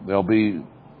 They'll be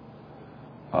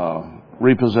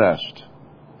repossessed.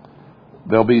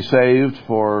 They'll be saved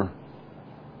for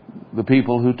the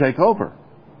people who take over.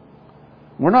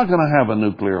 We're not going to have a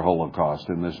nuclear holocaust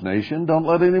in this nation. Don't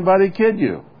let anybody kid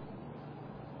you.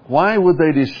 Why would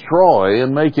they destroy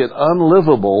and make it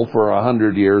unlivable for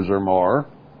 100 years or more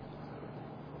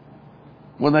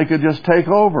when they could just take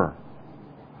over?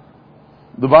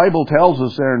 The Bible tells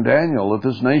us there in Daniel that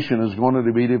this nation is going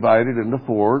to be divided into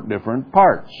 4 different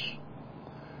parts.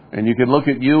 And you can look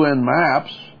at UN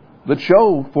maps that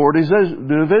show 4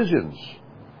 divisions.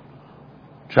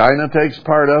 China takes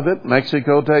part of it,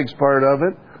 Mexico takes part of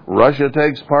it, Russia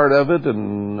takes part of it,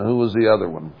 and who was the other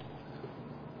one?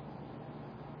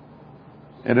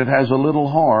 and it has a little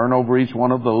horn over each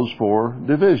one of those 4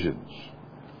 divisions.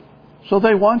 So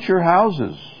they want your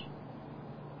houses.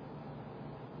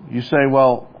 You say,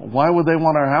 well, why would they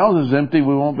want our houses empty?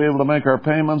 We won't be able to make our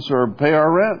payments or pay our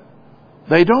rent.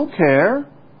 They don't care.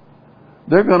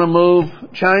 They're going to move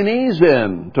Chinese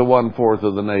in to 1/4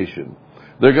 of the nation.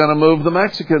 They're going to move the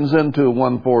Mexicans into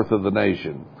 1/4 of the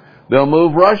nation. They'll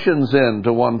move Russians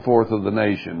into 1/4 of the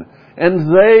nation. And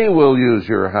they will use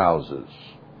your houses.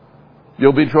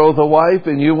 You'll betroth a wife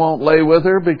and you won't lay with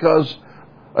her because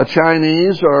a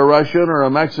Chinese or a Russian or a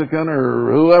Mexican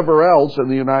or whoever else in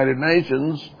the United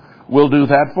Nations will do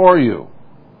that for you.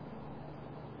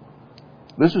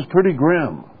 This is pretty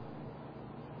grim.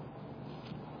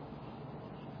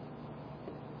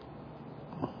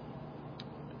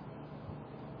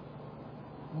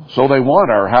 So they want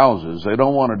our houses. They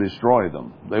don't want to destroy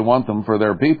them. They want them for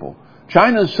their people.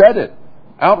 China said it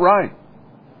outright.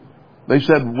 They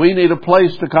said, we need a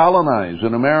place to colonize,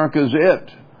 and America's it.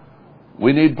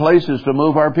 We need places to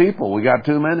move our people. We got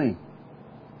too many.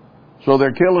 So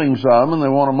they're killing some, and they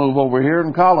want to move over here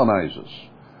and colonize us.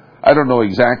 I don't know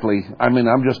exactly.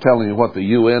 I'm just telling you what the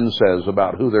UN says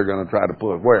about who they're going to try to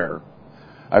put where.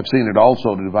 I've seen it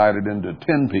also divided into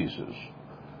 10 pieces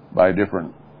by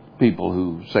different people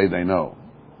who say they know.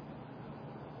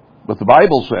 But the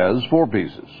Bible says 4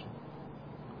 pieces.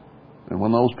 And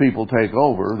when those people take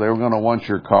over, they're going to want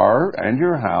your car and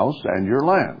your house and your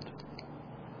land.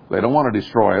 They don't want to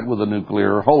destroy it with a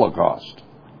nuclear holocaust.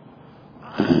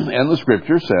 And the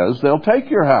Scripture says they'll take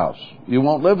your house. You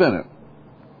won't live in it.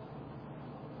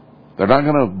 They're not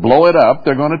going to blow it up.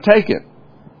 They're going to take it.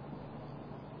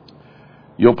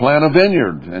 You'll plant a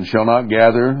vineyard and shall not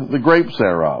gather the grapes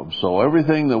thereof. So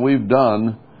everything that we've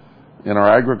done in our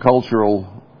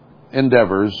agricultural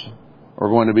endeavors are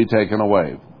going to be taken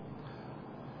away.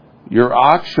 Your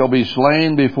ox shall be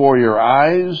slain before your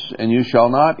eyes, and you shall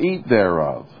not eat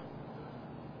thereof.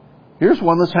 Here's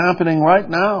one that's happening right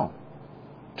now.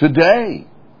 Today.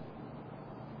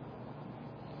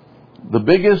 The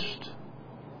biggest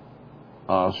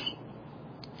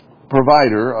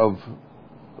provider of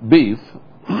beef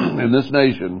in this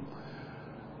nation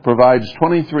provides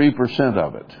 23%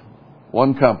 of it.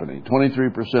 One company,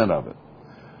 23% of it.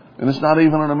 And it's not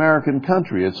even an American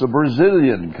country. It's a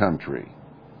Brazilian country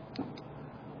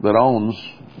that owns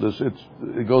this.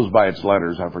 It goes by its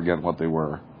letters. I forget what they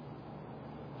were.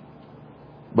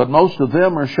 But most of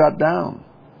them are shut down.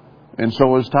 And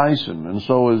so is Tyson. And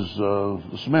so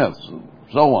is Smith.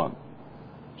 So on.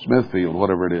 Smithfield,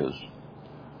 whatever it is.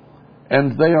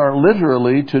 And they are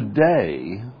literally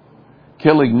today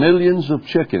killing millions of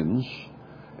chickens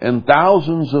and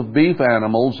thousands of beef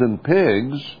animals and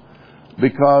pigs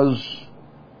because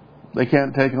they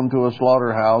can't take them to a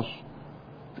slaughterhouse.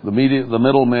 The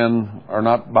middlemen are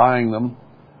not buying them.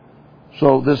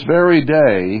 So this very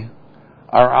day,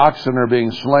 our oxen are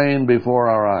being slain before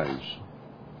our eyes.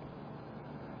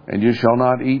 And you shall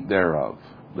not eat thereof.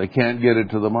 They can't get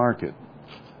it to the market.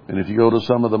 And if you go to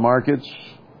some of the markets,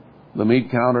 the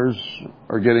meat counters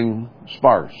are getting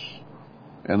sparse.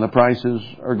 And the prices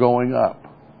are going up.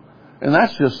 And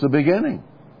that's just the beginning.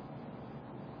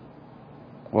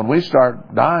 When we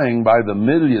start dying by the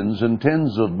millions and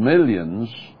tens of millions,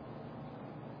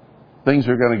 things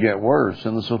are going to get worse,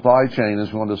 and the supply chain is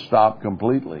going to stop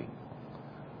completely.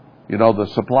 You know, the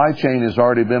supply chain has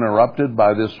already been erupted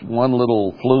by this one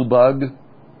little flu bug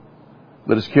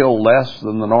that has killed less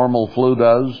than the normal flu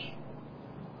does.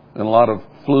 And a lot of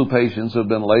flu patients have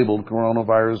been labeled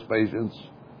coronavirus patients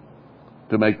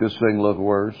to make this thing look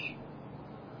worse.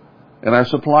 And our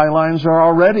supply lines are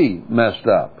already messed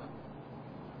up.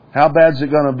 How bad is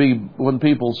it going to be when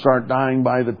people start dying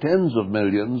by the tens of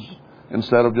millions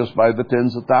instead of just by the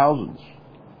tens of thousands?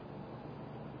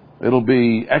 It'll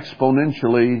be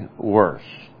exponentially worse.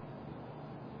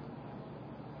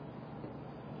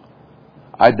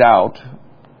 I doubt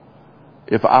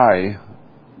if I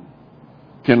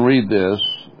can read this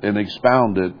and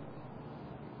expound it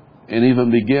and even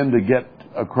begin to get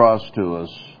across to us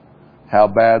how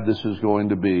bad this is going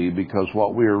to be, because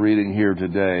what we are reading here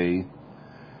today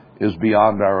is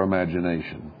beyond our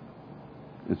imagination.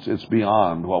 It's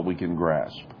beyond what we can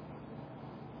grasp.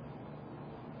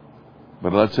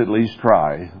 But let's at least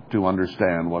try to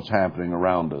understand what's happening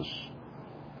around us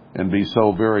and be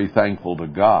so very thankful to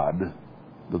God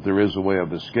that there is a way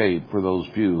of escape for those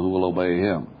few who will obey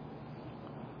Him.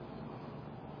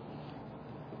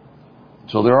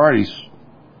 So they're already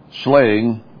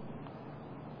slaying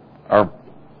our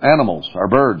animals, our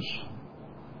birds,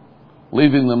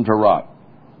 leaving them to rot.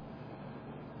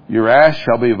 Your ash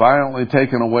shall be violently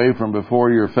taken away from before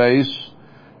your face,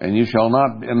 and you shall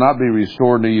not be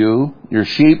restored to you. Your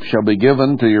sheep shall be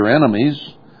given to your enemies,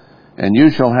 and you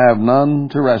shall have none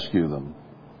to rescue them.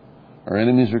 Our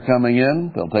enemies are coming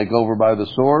in. They'll take over by the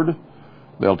sword.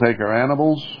 They'll take our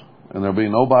animals, and there'll be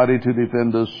nobody to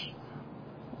defend us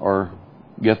or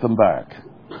get them back.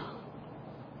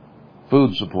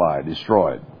 Food supply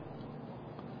destroyed.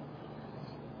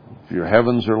 If your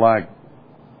heavens are like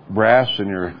brass and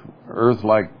your earth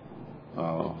like,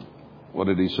 what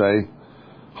did he say?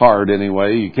 Hard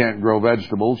anyway. You can't grow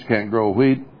vegetables, you can't grow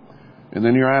wheat, and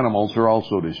then your animals are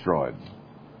also destroyed.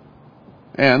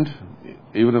 And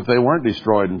even if they weren't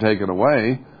destroyed and taken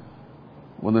away,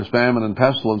 when there's famine and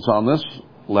pestilence on this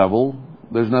level,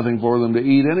 there's nothing for them to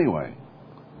eat anyway.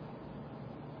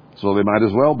 So they might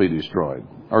as well be destroyed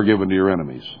or given to your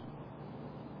enemies.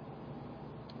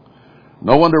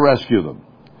 No one to rescue them.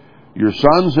 Your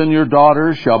sons and your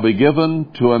daughters shall be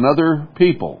given to another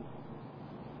people,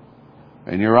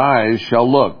 and your eyes shall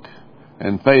look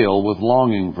and fail with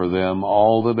longing for them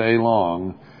all the day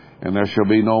long, and there shall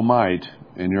be no might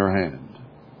in your hand.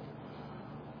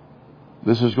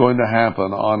 This is going to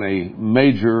happen on a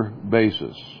major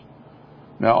basis.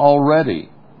 Now already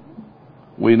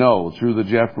we know through the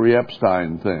Jeffrey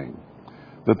Epstein thing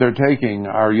that they're taking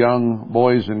our young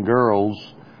boys and girls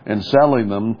and selling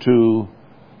them to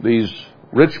these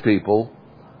rich people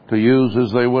to use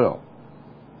as they will.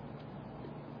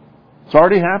 It's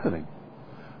already happening.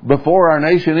 Before our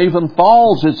nation even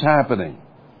falls, it's happening.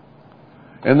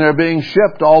 And they're being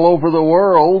shipped all over the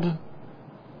world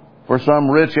for some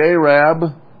rich Arab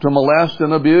to molest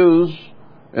and abuse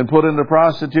and put into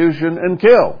prostitution and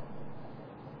kill.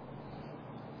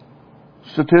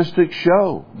 Statistics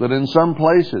show that in some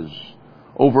places,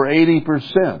 over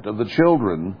 80% of the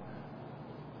children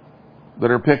that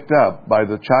are picked up by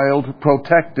the Child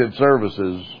Protective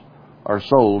Services are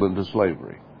sold into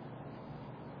slavery.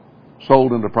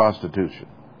 Sold into prostitution.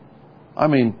 I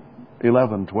mean,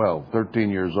 11, 12, 13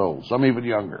 years old, some even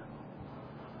younger.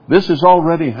 This is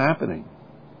already happening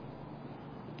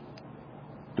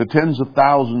to tens of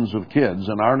thousands of kids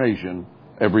in our nation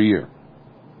every year.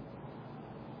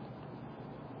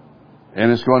 And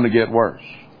it's going to get worse,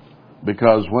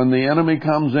 because when the enemy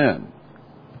comes in,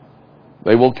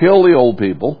 they will kill the old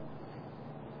people.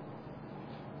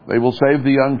 They will save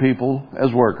the young people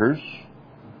as workers,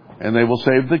 and they will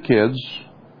save the kids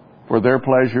for their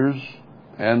pleasures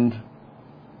and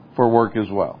for work as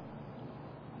well.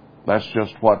 That's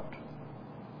just what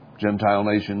Gentile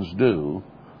nations do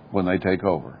when they take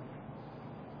over.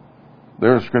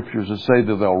 There are scriptures that say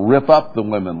that they'll rip up the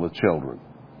women with children.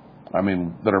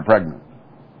 That are pregnant.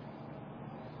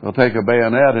 They'll take a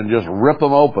bayonet and just rip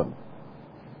them open,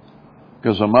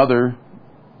 because a mother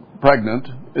pregnant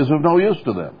is of no use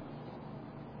to them.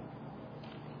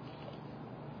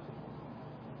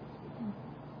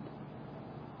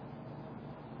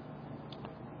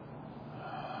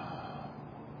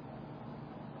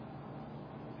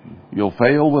 You'll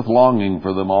fail with longing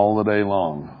for them all the day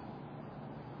long.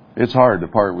 It's hard to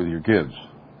part with your kids.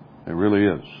 It really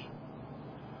is.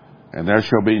 And there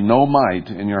shall be no might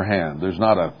in your hand. There's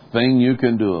not a thing you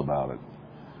can do about it.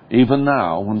 Even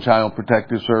now, when Child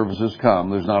Protective Services come,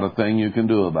 there's not a thing you can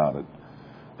do about it.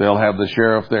 They'll have the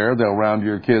sheriff there, they'll round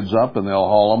your kids up, and they'll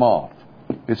haul them off.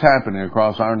 It's happening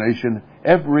across our nation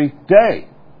every day.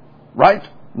 Right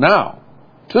now.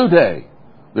 Today.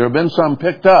 There have been some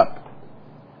picked up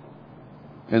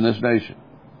in this nation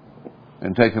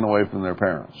and taken away from their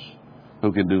parents,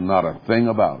 who can do not a thing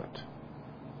about it.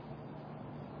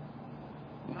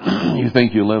 You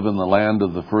think you live in the land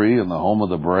of the free and the home of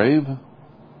the brave?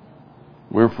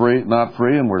 We're not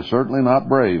free, and we're certainly not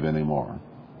brave anymore.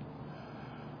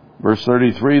 Verse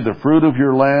 33, the fruit of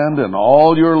your land and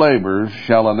all your labors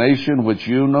shall a nation which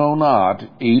you know not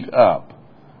eat up.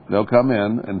 They'll come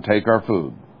in and take our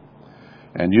food.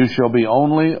 And you shall be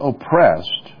only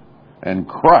oppressed and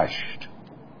crushed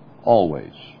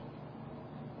always.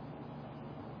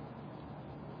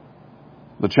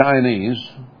 The Chinese,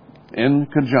 in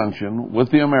conjunction with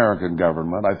the American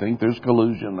government, I think there's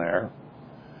collusion there,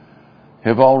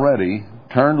 have already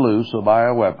turned loose a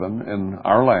bioweapon in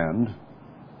our land,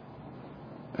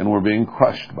 and we're being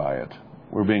crushed by it.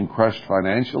 We're being crushed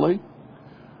financially.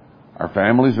 Our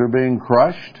families are being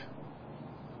crushed.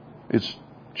 It's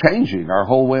changing our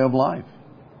whole way of life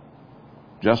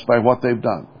just by what they've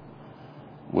done.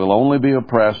 We'll only be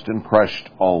oppressed and crushed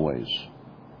always.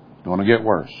 It's going to get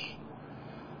worse.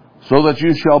 So that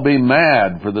you shall be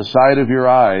mad for the sight of your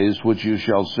eyes, which you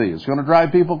shall see. It's going to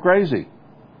drive people crazy,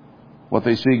 what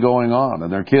they see going on,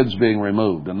 and their kids being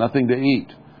removed and nothing to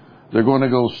eat. They're going to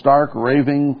go stark,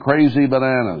 raving, crazy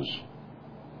bananas.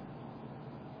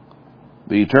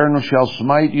 The Eternal shall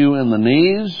smite you in the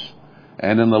knees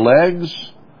and in the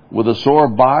legs with a sore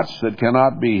botch that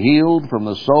cannot be healed from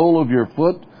the sole of your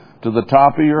foot to the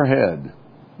top of your head,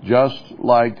 just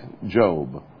like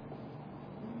Job.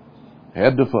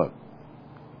 Head to foot.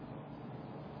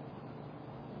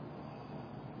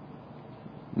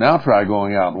 Now try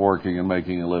going out and working and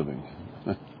making a living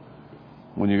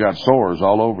when you got sores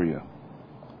all over you.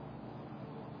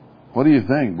 What do you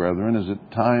think, brethren? Is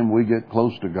it time we get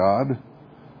close to God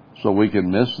so we can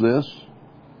miss this?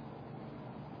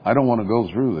 I don't want to go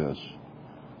through this,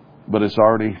 but it's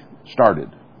already started.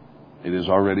 It is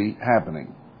already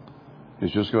happening.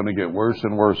 It's just going to get worse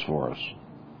and worse for us.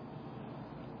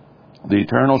 The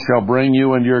Eternal shall bring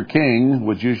you and your king,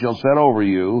 which you shall set over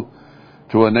you,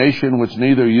 to a nation which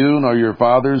neither you nor your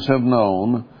fathers have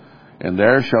known, and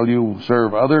there shall you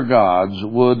serve other gods,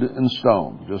 wood and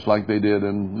stone, just like they did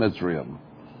in Mitzrayim.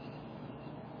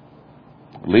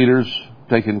 Leaders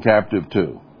taken captive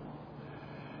too.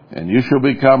 And you shall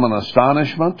become an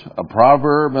astonishment, a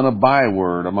proverb, and a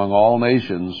byword among all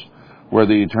nations, where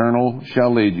the Eternal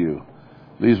shall lead you.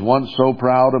 These once so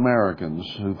proud Americans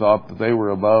who thought that they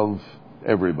were above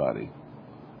everybody.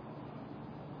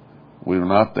 We are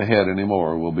not the head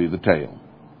anymore, we'll be the tail.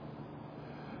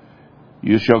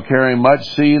 You shall carry much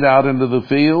seed out into the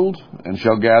field, and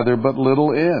shall gather but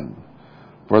little in,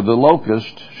 for the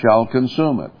locust shall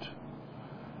consume it.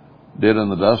 Did in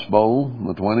the Dust Bowl in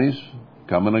the 20s,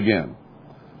 coming again.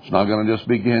 It's not going to just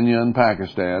be Kenya and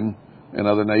Pakistan and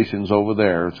other nations over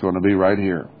there. It's going to be right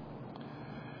here.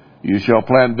 You shall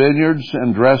plant vineyards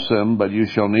and dress them, but you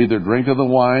shall neither drink of the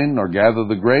wine nor gather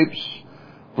the grapes,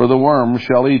 for the worms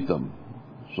shall eat them.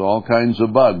 So all kinds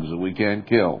of bugs that we can't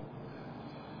kill.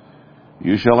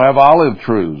 You shall have olive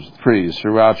trees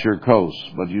throughout your coasts,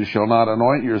 but you shall not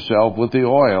anoint yourself with the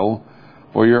oil,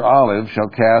 for your olive shall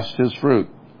cast his fruit.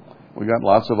 We got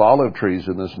lots of olive trees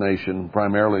in this nation,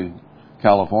 primarily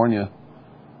California.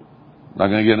 Not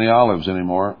going to get any olives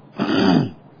anymore.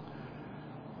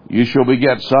 You shall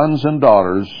beget sons and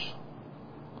daughters,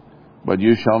 but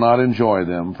you shall not enjoy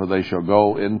them, for they shall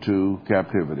go into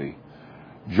captivity.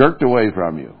 Jerked away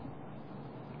from you.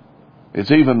 It's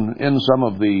even in some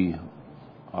of the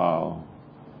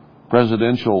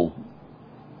presidential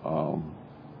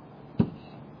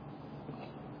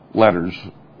letters.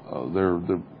 They're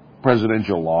the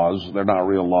presidential laws. They're not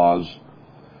real laws.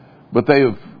 But they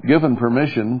have given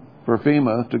permission for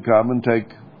FEMA to come and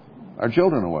take our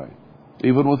children away,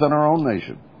 even within our own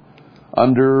nation,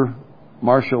 under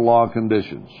martial law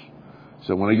conditions.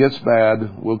 So when it gets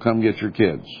bad, we'll come get your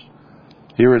kids.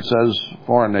 Here it says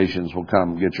foreign nations will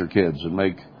come get your kids and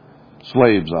make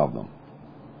slaves of them.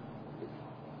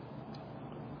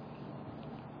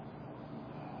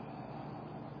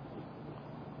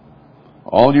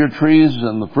 All your trees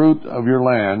and the fruit of your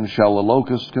land shall the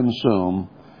locust consume.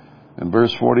 In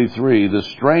verse 43, the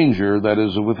stranger that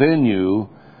is within you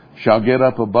shall get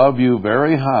up above you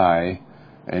very high,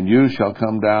 and you shall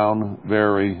come down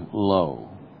very low.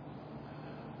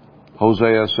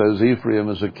 Hosea says Ephraim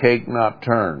is a cake not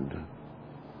turned.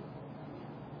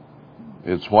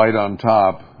 It's white on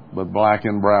top, but black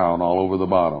and brown all over the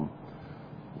bottom.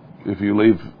 If you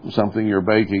leave something you're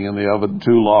baking in the oven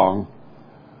too long,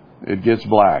 it gets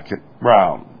black,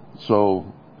 brown.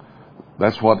 So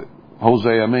that's what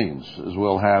Hosea means, is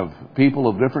we'll have people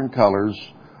of different colors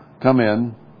come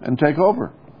in and take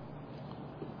over.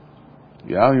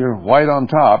 Yeah, you're white on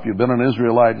top. You've been an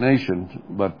Israelite nation,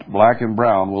 but black and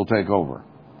brown will take over.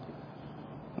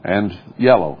 And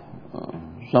yellow.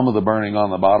 Some of the burning on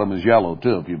the bottom is yellow,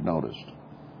 too, if you've noticed.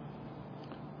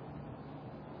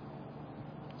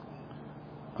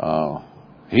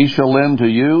 He shall lend to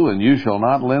you, and you shall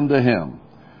not lend to him.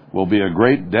 Will be a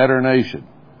great debtor nation.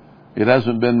 It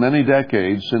hasn't been many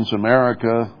decades since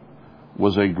America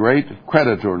was a great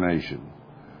creditor nation.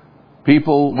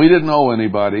 People, we didn't owe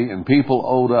anybody, and people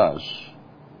owed us.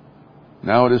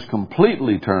 Now it is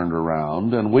completely turned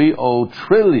around, and we owe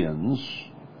trillions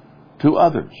to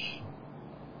others.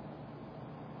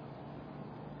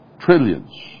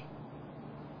 Trillions.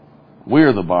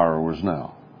 We're the borrowers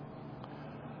now.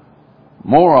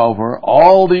 Moreover,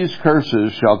 all these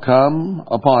curses shall come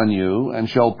upon you, and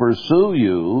shall pursue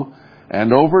you,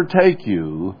 and overtake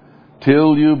you,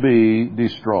 till you be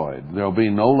destroyed. There will be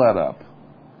no let up.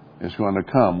 It's going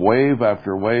to come wave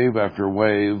after wave after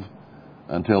wave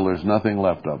until there's nothing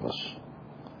left of us.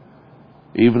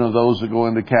 Even of those that go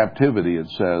into captivity, it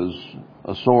says,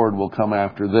 a sword will come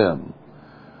after them.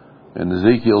 And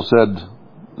Ezekiel said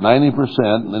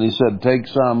 90%, and then he said, take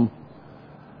some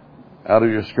out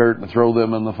of your skirt and throw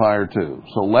them in the fire too.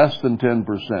 So less than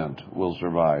 10% will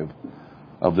survive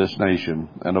of this nation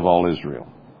and of all Israel.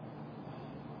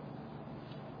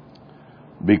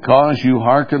 Because you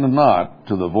hearkened not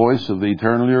to the voice of the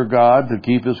eternal your God to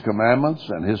keep his commandments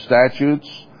and his statutes,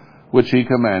 which he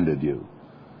commanded you.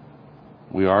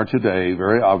 We are today,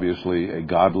 very obviously, a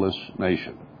godless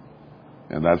nation.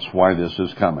 And that's why this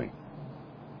is coming.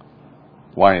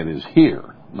 Why it is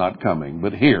here, not coming,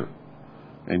 but here,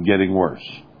 and getting worse.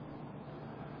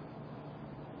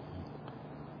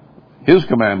 His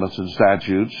commandments and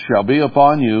statutes shall be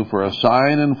upon you for a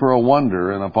sign and for a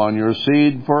wonder, and upon your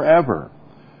seed forever.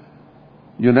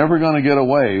 You're never going to get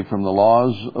away from the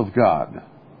laws of God.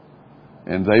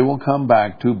 And they will come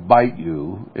back to bite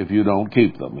you if you don't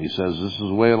keep them. He says this is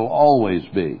the way it'll always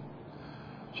be.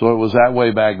 So it was that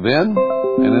way back then,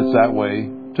 and it's that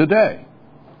way today.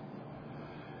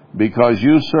 Because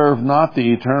you serve not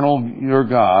the eternal your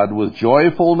God with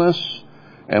joyfulness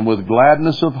and with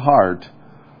gladness of heart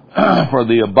for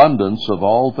the abundance of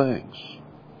all things.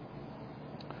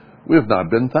 We have not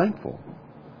been thankful.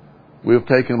 We have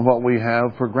taken what we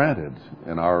have for granted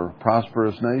in our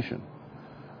prosperous nation.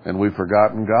 And we've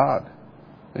forgotten God.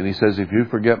 And he says, if you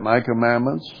forget my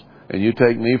commandments and you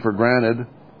take me for granted,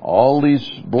 all these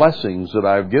blessings that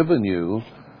I've given you,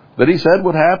 that he said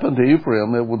would happen to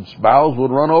Ephraim, boughs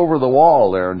would run over the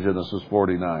wall there in Genesis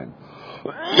 49.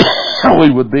 We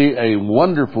would be a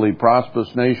wonderfully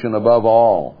prosperous nation above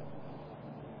all.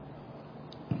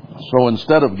 So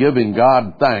instead of giving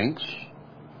God thanks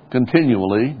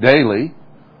continually, daily,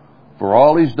 for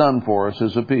all he's done for us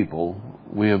as a people,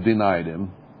 we have denied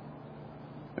him.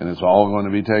 And it's all going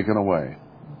to be taken away.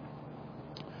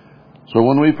 So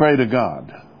when we pray to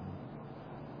God,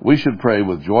 we should pray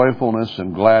with joyfulness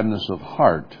and gladness of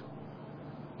heart,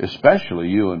 especially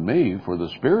you and me, for the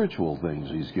spiritual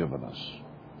things he's given us.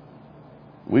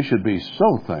 We should be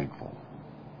so thankful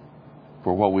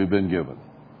for what we've been given.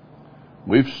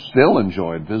 We've still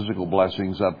enjoyed physical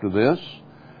blessings up to this.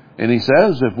 And he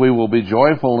says if we will be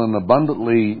joyful and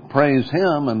abundantly praise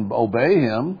him and obey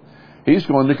him, he's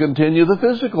going to continue the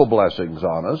physical blessings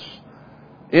on us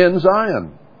in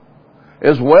Zion,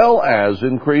 as well as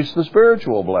increase the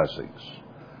spiritual blessings.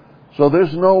 So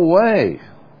there's no way,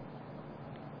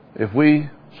 if we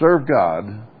serve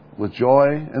God with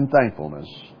joy and thankfulness,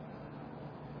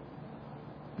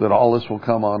 that all this will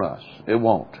come on us. It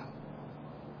won't.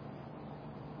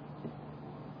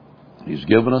 He's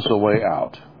given us a way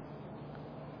out.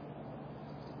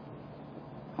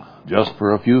 Just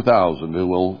for a few thousand who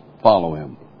will follow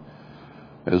him,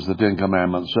 as the Ten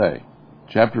Commandments say.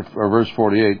 Verse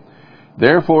 48,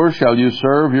 therefore shall you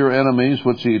serve your enemies,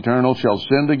 which the Eternal shall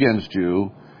send against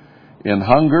you, in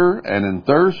hunger and in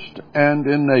thirst and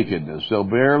in nakedness. They'll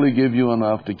barely give you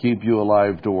enough to keep you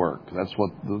alive to work. That's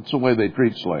the way they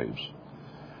treat slaves.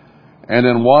 And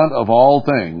in want of all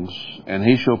things, and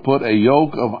he shall put a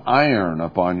yoke of iron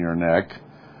upon your neck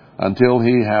until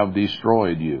he have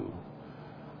destroyed you.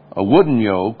 A wooden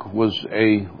yoke was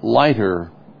a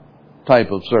lighter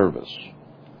type of service.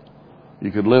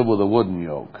 You could live with a wooden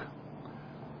yoke.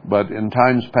 But in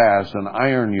times past, an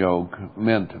iron yoke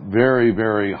meant very,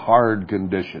 very hard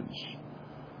conditions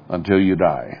until you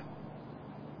die.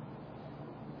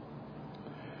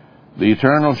 The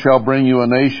Eternal shall bring you a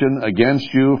nation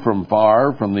against you from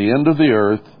far, from the end of the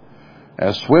earth,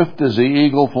 as swift as the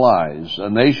eagle flies, a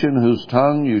nation whose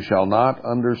tongue you shall not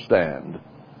understand.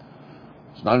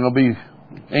 It's not going to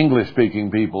be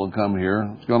English-speaking people who come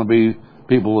here. It's going to be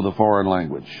people with a foreign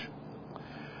language.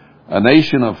 A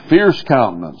nation of fierce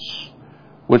countenance,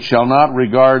 which shall not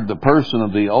regard the person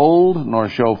of the old, nor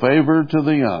show favor to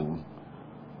the young.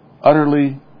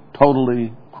 Utterly,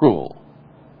 totally cruel.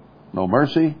 No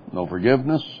mercy, no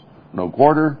forgiveness, no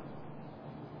quarter.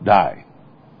 Die.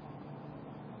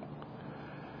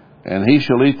 And he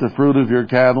shall eat the fruit of your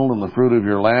cattle and the fruit of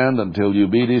your land until you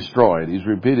be destroyed. He's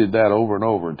repeated that over and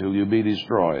over, until you be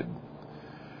destroyed.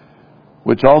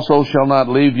 Which also shall not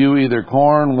leave you either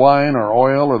corn, wine, or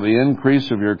oil, or the increase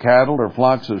of your cattle or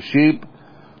flocks of sheep,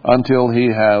 until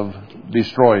he have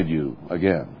destroyed you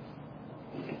again.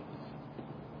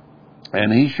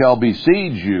 And he shall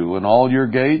besiege you in all your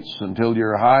gates until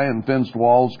your high and fenced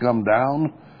walls come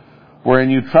down, wherein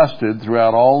you trusted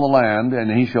throughout all the land,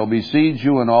 and he shall besiege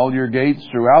you in all your gates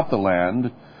throughout the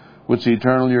land, which the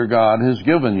Eternal your God has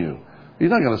given you. He's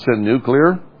not going to send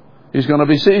nuclear. He's going to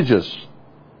besiege us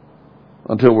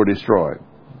until we're destroyed.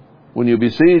 When you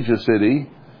besiege a city,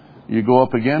 you go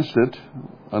up against it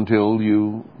until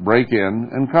you break in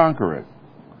and conquer it,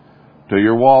 till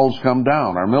your walls come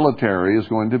down. Our military is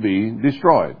going to be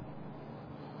destroyed.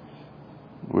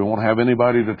 We won't have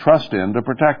anybody to trust in to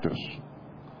protect us.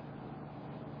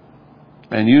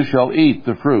 and you shall eat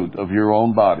the fruit of your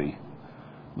own body,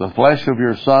 the flesh of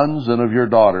your sons and of your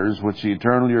daughters, which the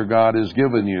Eternal your God has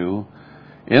given you,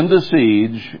 in the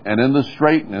siege and in the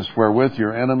straitness wherewith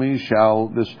your enemies shall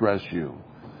distress you.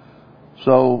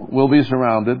 So we'll be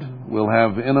surrounded. We'll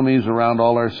have enemies around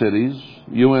all our cities,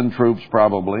 UN troops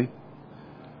probably,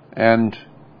 and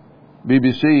be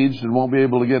besieged and won't be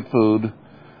able to get food.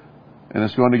 And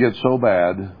it's going to get so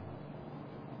bad,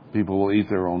 people will eat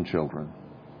their own children.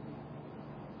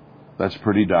 That's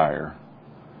pretty dire.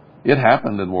 It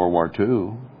happened in World War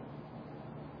II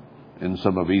in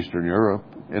some of Eastern Europe.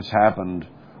 It's happened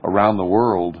around the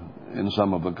world in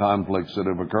some of the conflicts that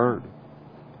have occurred.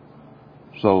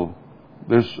 So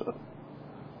there's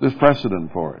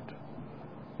precedent for it.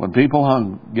 When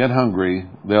people get hungry,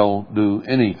 they'll do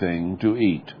anything to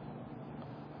eat.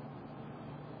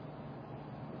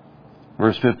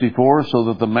 Verse 54, so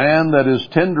that the man that is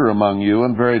tender among you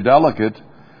and very delicate,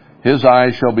 his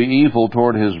eye shall be evil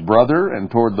toward his brother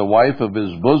and toward the wife of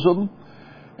his bosom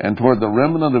and toward the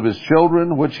remnant of his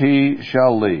children, which he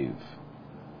shall leave.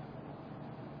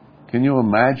 Can you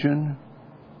imagine,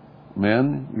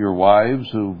 men, your wives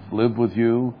who've lived with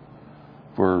you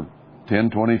for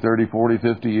 10, 20, 30, 40,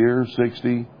 50 years,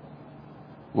 60,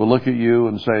 will look at you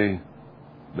and say,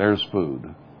 there's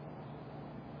food,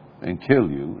 and kill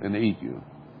you and eat you?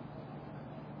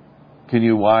 Can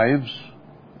you wives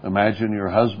imagine your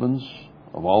husbands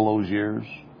of all those years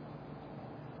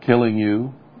killing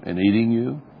you and eating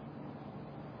you?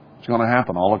 It's going to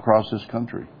happen all across this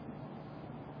country.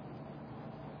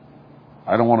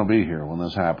 I don't want to be here when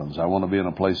this happens. I want to be in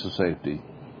a place of safety.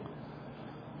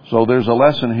 So there's a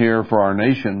lesson here for our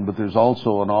nation, but there's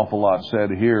also an awful lot said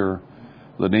here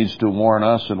that needs to warn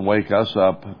us and wake us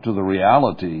up to the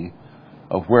reality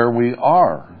of where we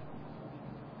are.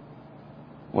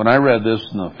 When I read this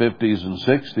in the 50s and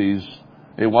 60s,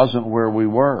 it wasn't where we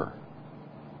were.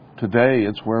 Today,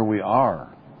 it's where we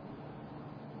are.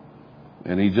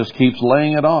 And he just keeps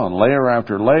laying it on, layer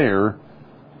after layer,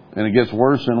 and it gets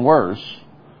worse and worse.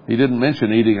 He didn't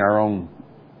mention eating our own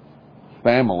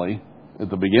family at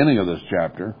the beginning of this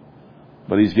chapter,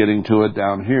 but he's getting to it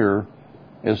down here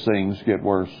as things get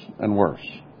worse and worse.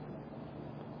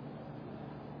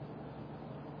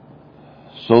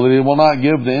 So that he will not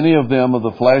give to any of them of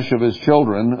the flesh of his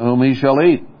children whom he shall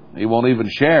eat. He won't even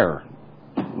share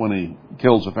when he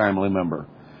kills a family member,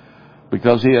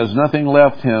 because he has nothing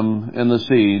left him in the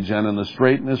siege and in the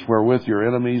straitness wherewith your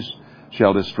enemies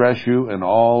shall distress you in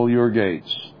all your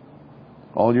gates,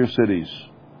 all your cities.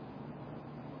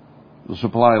 The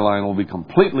supply line will be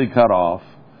completely cut off.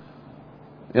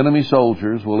 Enemy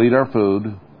soldiers will eat our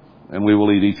food, and we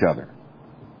will eat each other.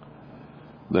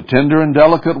 The tender and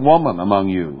delicate woman among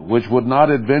you, which would not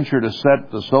adventure to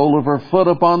set the sole of her foot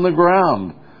upon the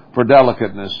ground for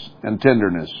delicateness and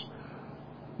tenderness.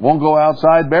 Won't go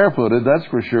outside barefooted, that's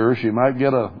for sure. She might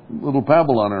get a little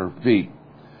pebble on her feet.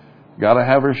 Got to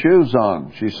have her shoes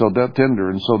on. She's so tender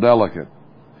and so delicate.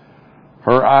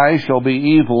 Her eye shall be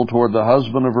evil toward the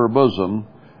husband of her bosom,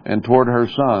 and toward her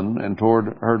son, and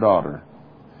toward her daughter,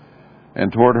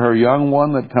 and toward her young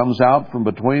one that comes out from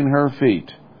between her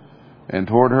feet, and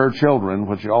toward her children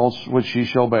which she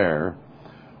shall bear,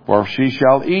 for she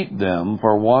shall eat them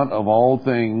for want of all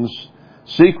things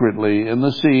secretly in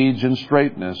the siege and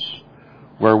straitness,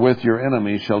 wherewith your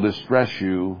enemy shall distress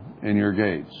you in your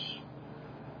gates.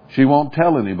 She won't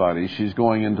tell anybody she's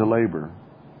going into labor.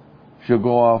 She'll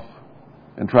go off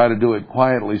and try to do it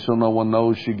quietly so no one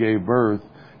knows she gave birth,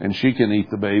 and she can eat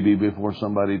the baby before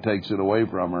somebody takes it away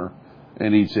from her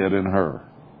and eats it in her.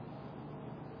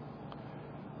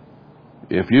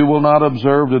 If you will not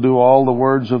observe to do all the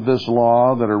words of this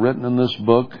law that are written in this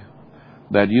book,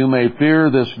 that you may fear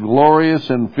this glorious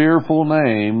and fearful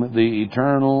name, the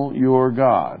Eternal your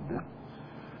God,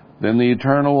 then the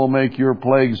Eternal will make your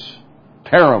plagues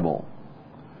terrible,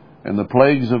 and the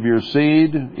plagues of your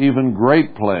seed even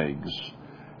great plagues,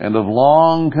 and of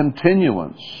long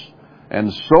continuance,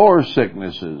 and sore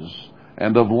sicknesses,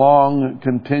 and of long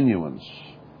continuance.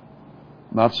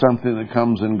 Not something that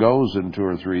comes and goes in 2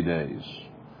 or 3 days.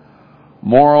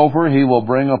 Moreover, he will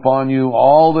bring upon you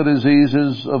all the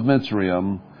diseases of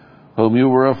Mitzrayim, whom you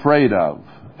were afraid of,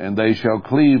 and they shall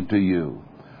cleave to you.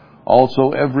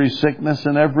 Also every sickness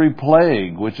and every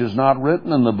plague which is not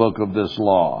written in the book of this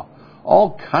law,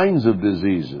 all kinds of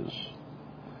diseases.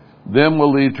 Them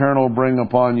will the Eternal bring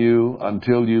upon you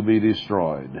until you be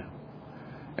destroyed.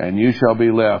 And you shall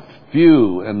be left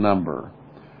few in number,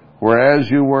 whereas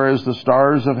you were as the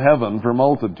stars of heaven for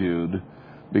multitude,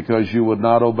 because you would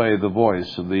not obey the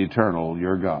voice of the Eternal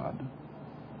your God.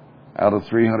 Out of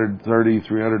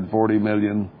 340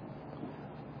 million,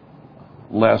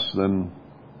 less than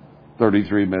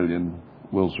 33 million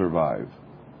will survive.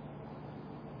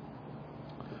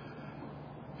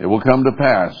 It will come to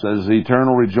pass as the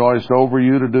Eternal rejoiced over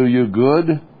you to do you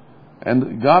good,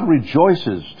 and God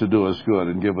rejoices to do us good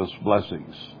and give us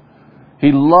blessings.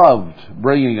 He loved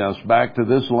bringing us back to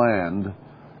this land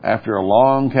after a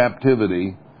long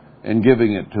captivity and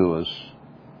giving it to us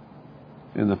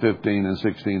in the 15 and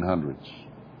 1600s.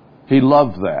 He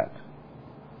loved that.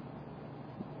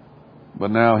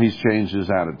 But now He's changed His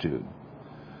attitude.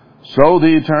 So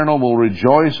the Eternal will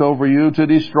rejoice over you to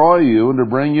destroy you and to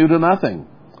bring you to nothing.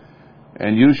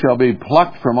 And you shall be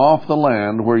plucked from off the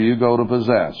land where you go to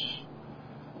possess.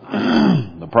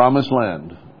 The promised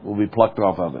land will be plucked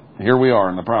off of it. Here we are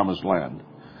in the promised land.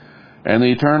 And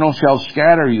the Eternal shall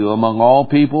scatter you among all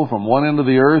people from one end of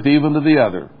the earth even to the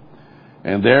other.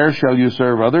 And there shall you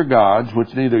serve other gods,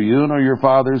 which neither you nor your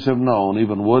fathers have known,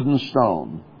 even wood and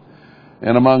stone.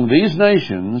 And among these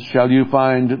nations shall you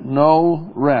find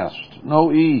no rest,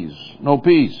 no ease, no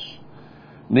peace.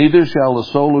 Neither shall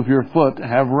the sole of your foot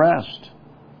have rest.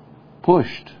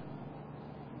 Pushed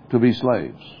to be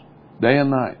slaves, day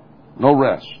and night, no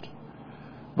rest.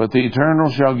 But the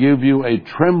Eternal shall give you a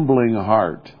trembling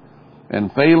heart,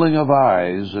 and failing of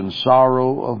eyes, and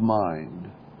sorrow of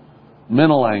mind,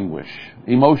 mental anguish,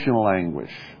 emotional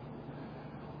anguish.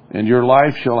 And your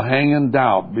life shall hang in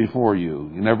doubt before you.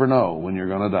 You never know when you're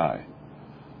going to die.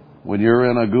 When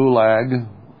you're in a gulag,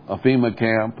 a FEMA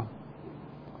camp,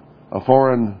 a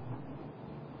foreign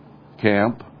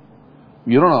camp,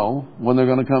 you don't know when they're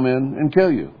going to come in and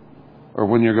kill you, or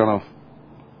when you're going to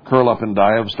curl up and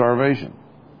die of starvation.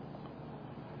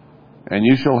 And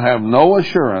you shall have no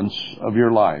assurance of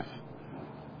your life.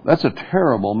 That's a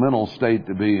terrible mental state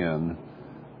to be in,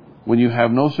 when you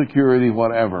have no security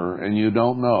whatever and you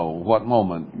don't know what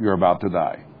moment you're about to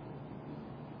die.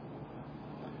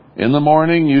 In the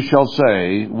morning you shall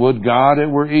say, would God it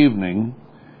were evening,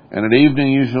 and at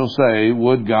evening you shall say,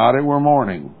 would God it were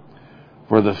morning.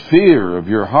 For the fear of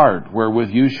your heart wherewith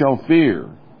you shall fear,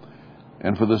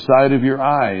 and for the sight of your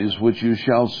eyes which you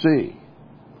shall see.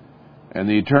 And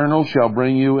the Eternal shall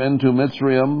bring you into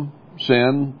Mitzrayim,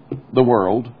 sin, the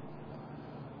world,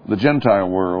 the Gentile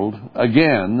world,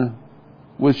 again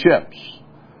with ships.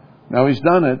 Now He's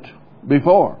done it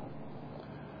before.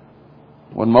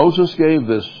 When Moses gave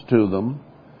this to them,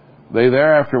 they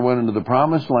thereafter went into the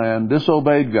promised land,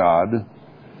 disobeyed God,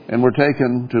 and were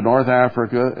taken to North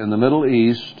Africa and the Middle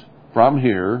East from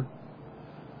here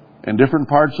and different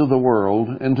parts of the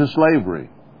world into slavery.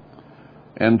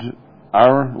 And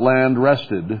our land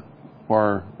rested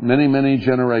for many, many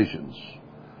generations.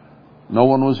 No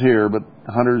one was here but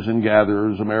hunters and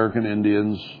gatherers, American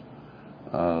Indians,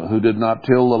 who did not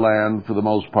till the land for the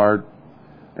most part,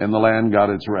 and the land got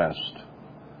its rest.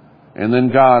 And then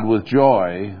God, with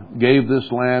joy, gave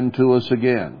this land to us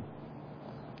again.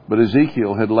 But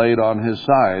Ezekiel had laid on his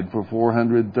side for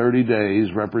 430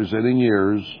 days, representing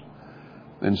years,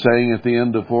 and saying at the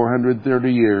end of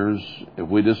 430 years, if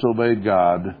we disobeyed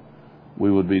God, we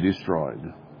would be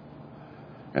destroyed.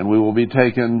 And we will be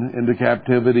taken into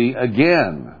captivity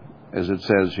again, as it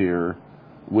says here,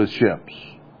 with ships.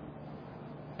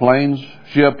 Planes,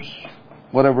 ships,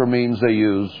 whatever means they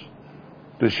use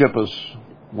to ship us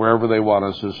wherever they want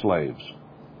us as slaves.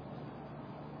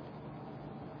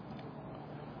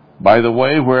 By the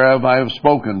way whereof I have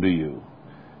spoken to you,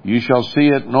 you shall see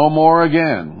it no more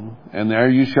again, and there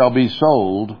you shall be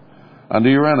sold unto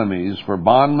your enemies for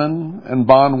bondmen and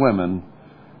bondwomen,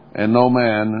 and no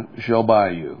man shall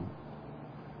buy you.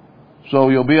 So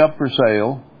you'll be up for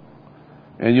sale,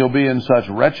 and you'll be in such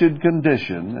wretched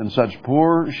condition and such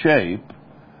poor shape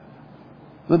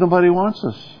that nobody wants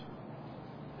us.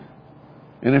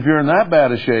 And if you're in that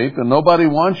bad a shape and nobody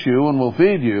wants you and will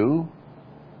feed you,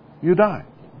 you die.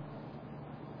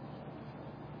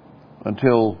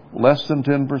 Until less than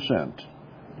 10%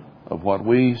 of what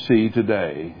we see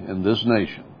today in this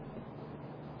nation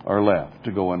are left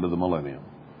to go into the millennium.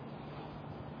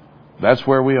 That's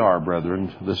where we are,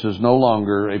 brethren. This is no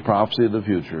longer a prophecy of the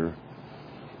future.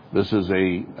 This is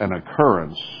an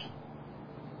occurrence.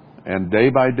 And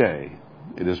day by day,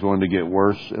 it is going to get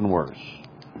worse and worse.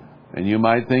 And you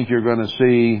might think you're going to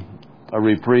see a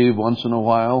reprieve once in a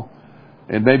while,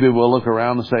 and maybe we'll look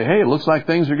around and say, hey, it looks like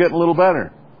things are getting a little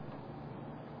better.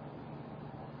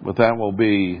 But that will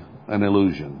be an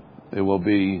illusion. It will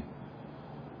be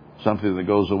something that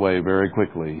goes away very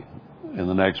quickly, and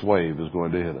the next wave is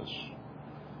going to hit us.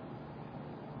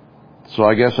 So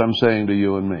I guess I'm saying to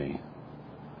you and me,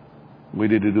 we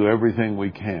need to do everything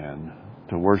we can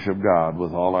to worship God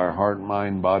with all our heart,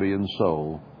 mind, body, and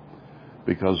soul,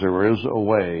 because there is a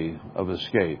way of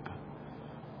escape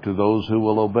to those who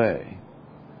will obey.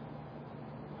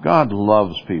 God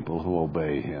loves people who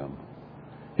obey Him.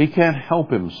 He can't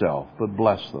help Himself but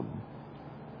bless them.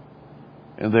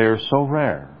 And they are so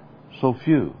rare, so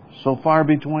few, so far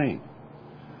between,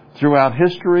 throughout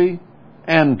history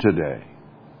and today.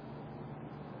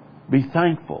 Be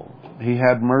thankful He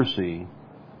had mercy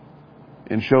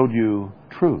and showed you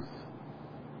truth,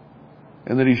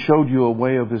 and that He showed you a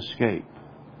way of escape.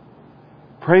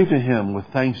 Pray to Him with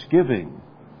thanksgiving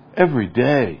every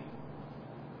day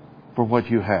for what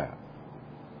you have.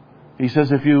 He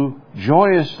says if you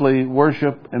joyously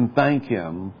worship and thank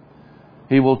Him,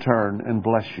 He will turn and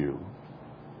bless you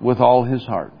with all His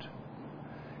heart.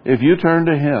 If you turn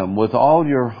to Him with all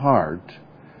your heart,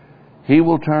 He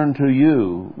will turn to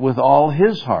you with all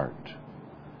His heart.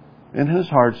 And His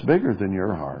heart's bigger than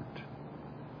your heart.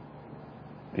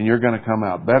 And you're going to come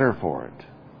out better for it.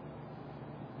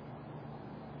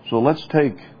 So let's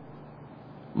take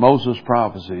Moses'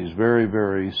 prophecies very,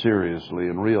 very seriously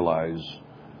and realize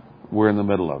we're in the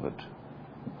middle of it.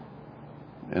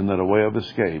 And that a way of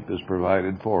escape is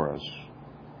provided for us.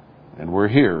 And we're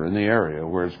here in the area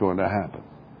where it's going to happen.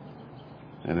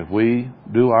 And if we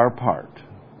do our part,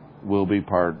 we'll be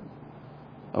part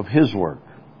of His work.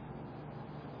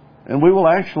 And we will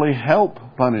actually help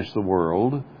punish the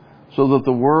world so that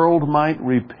the world might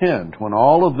repent when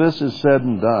all of this is said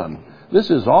and done. This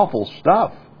is awful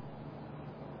stuff.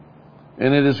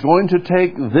 And it is going to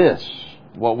take this,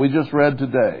 what we just read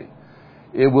today,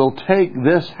 it will take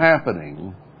this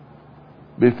happening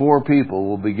before people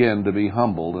will begin to be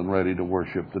humbled and ready to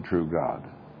worship the true God.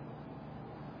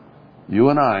 You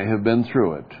and I have been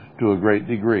through it to a great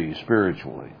degree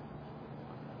spiritually.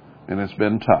 And it's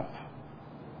been tough.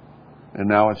 And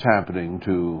now it's happening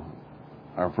to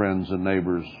our friends and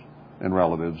neighbors and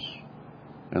relatives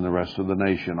and the rest of the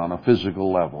nation on a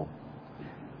physical level.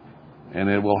 And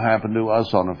it will happen to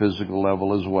us on a physical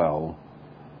level as well,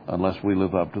 unless we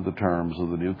live up to the terms of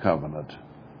the new covenant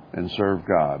and serve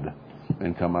God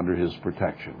and come under His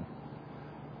protection.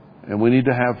 And we need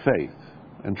to have faith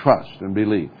and trust and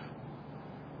belief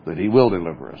that He will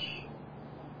deliver us,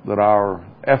 that our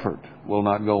effort will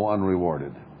not go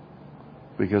unrewarded,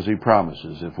 because He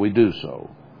promises if we do so,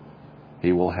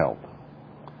 He will help.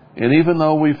 And even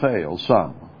though we fail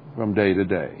some from day to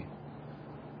day,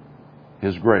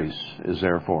 His grace is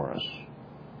there for us.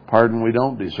 Pardon we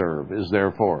don't deserve is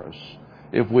there for us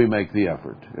if we make the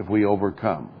effort, if we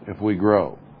overcome, if we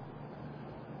grow.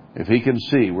 If He can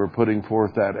see we're putting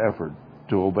forth that effort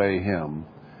to obey Him,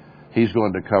 He's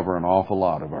going to cover an awful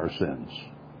lot of our sins.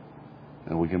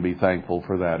 And we can be thankful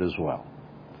for that as well.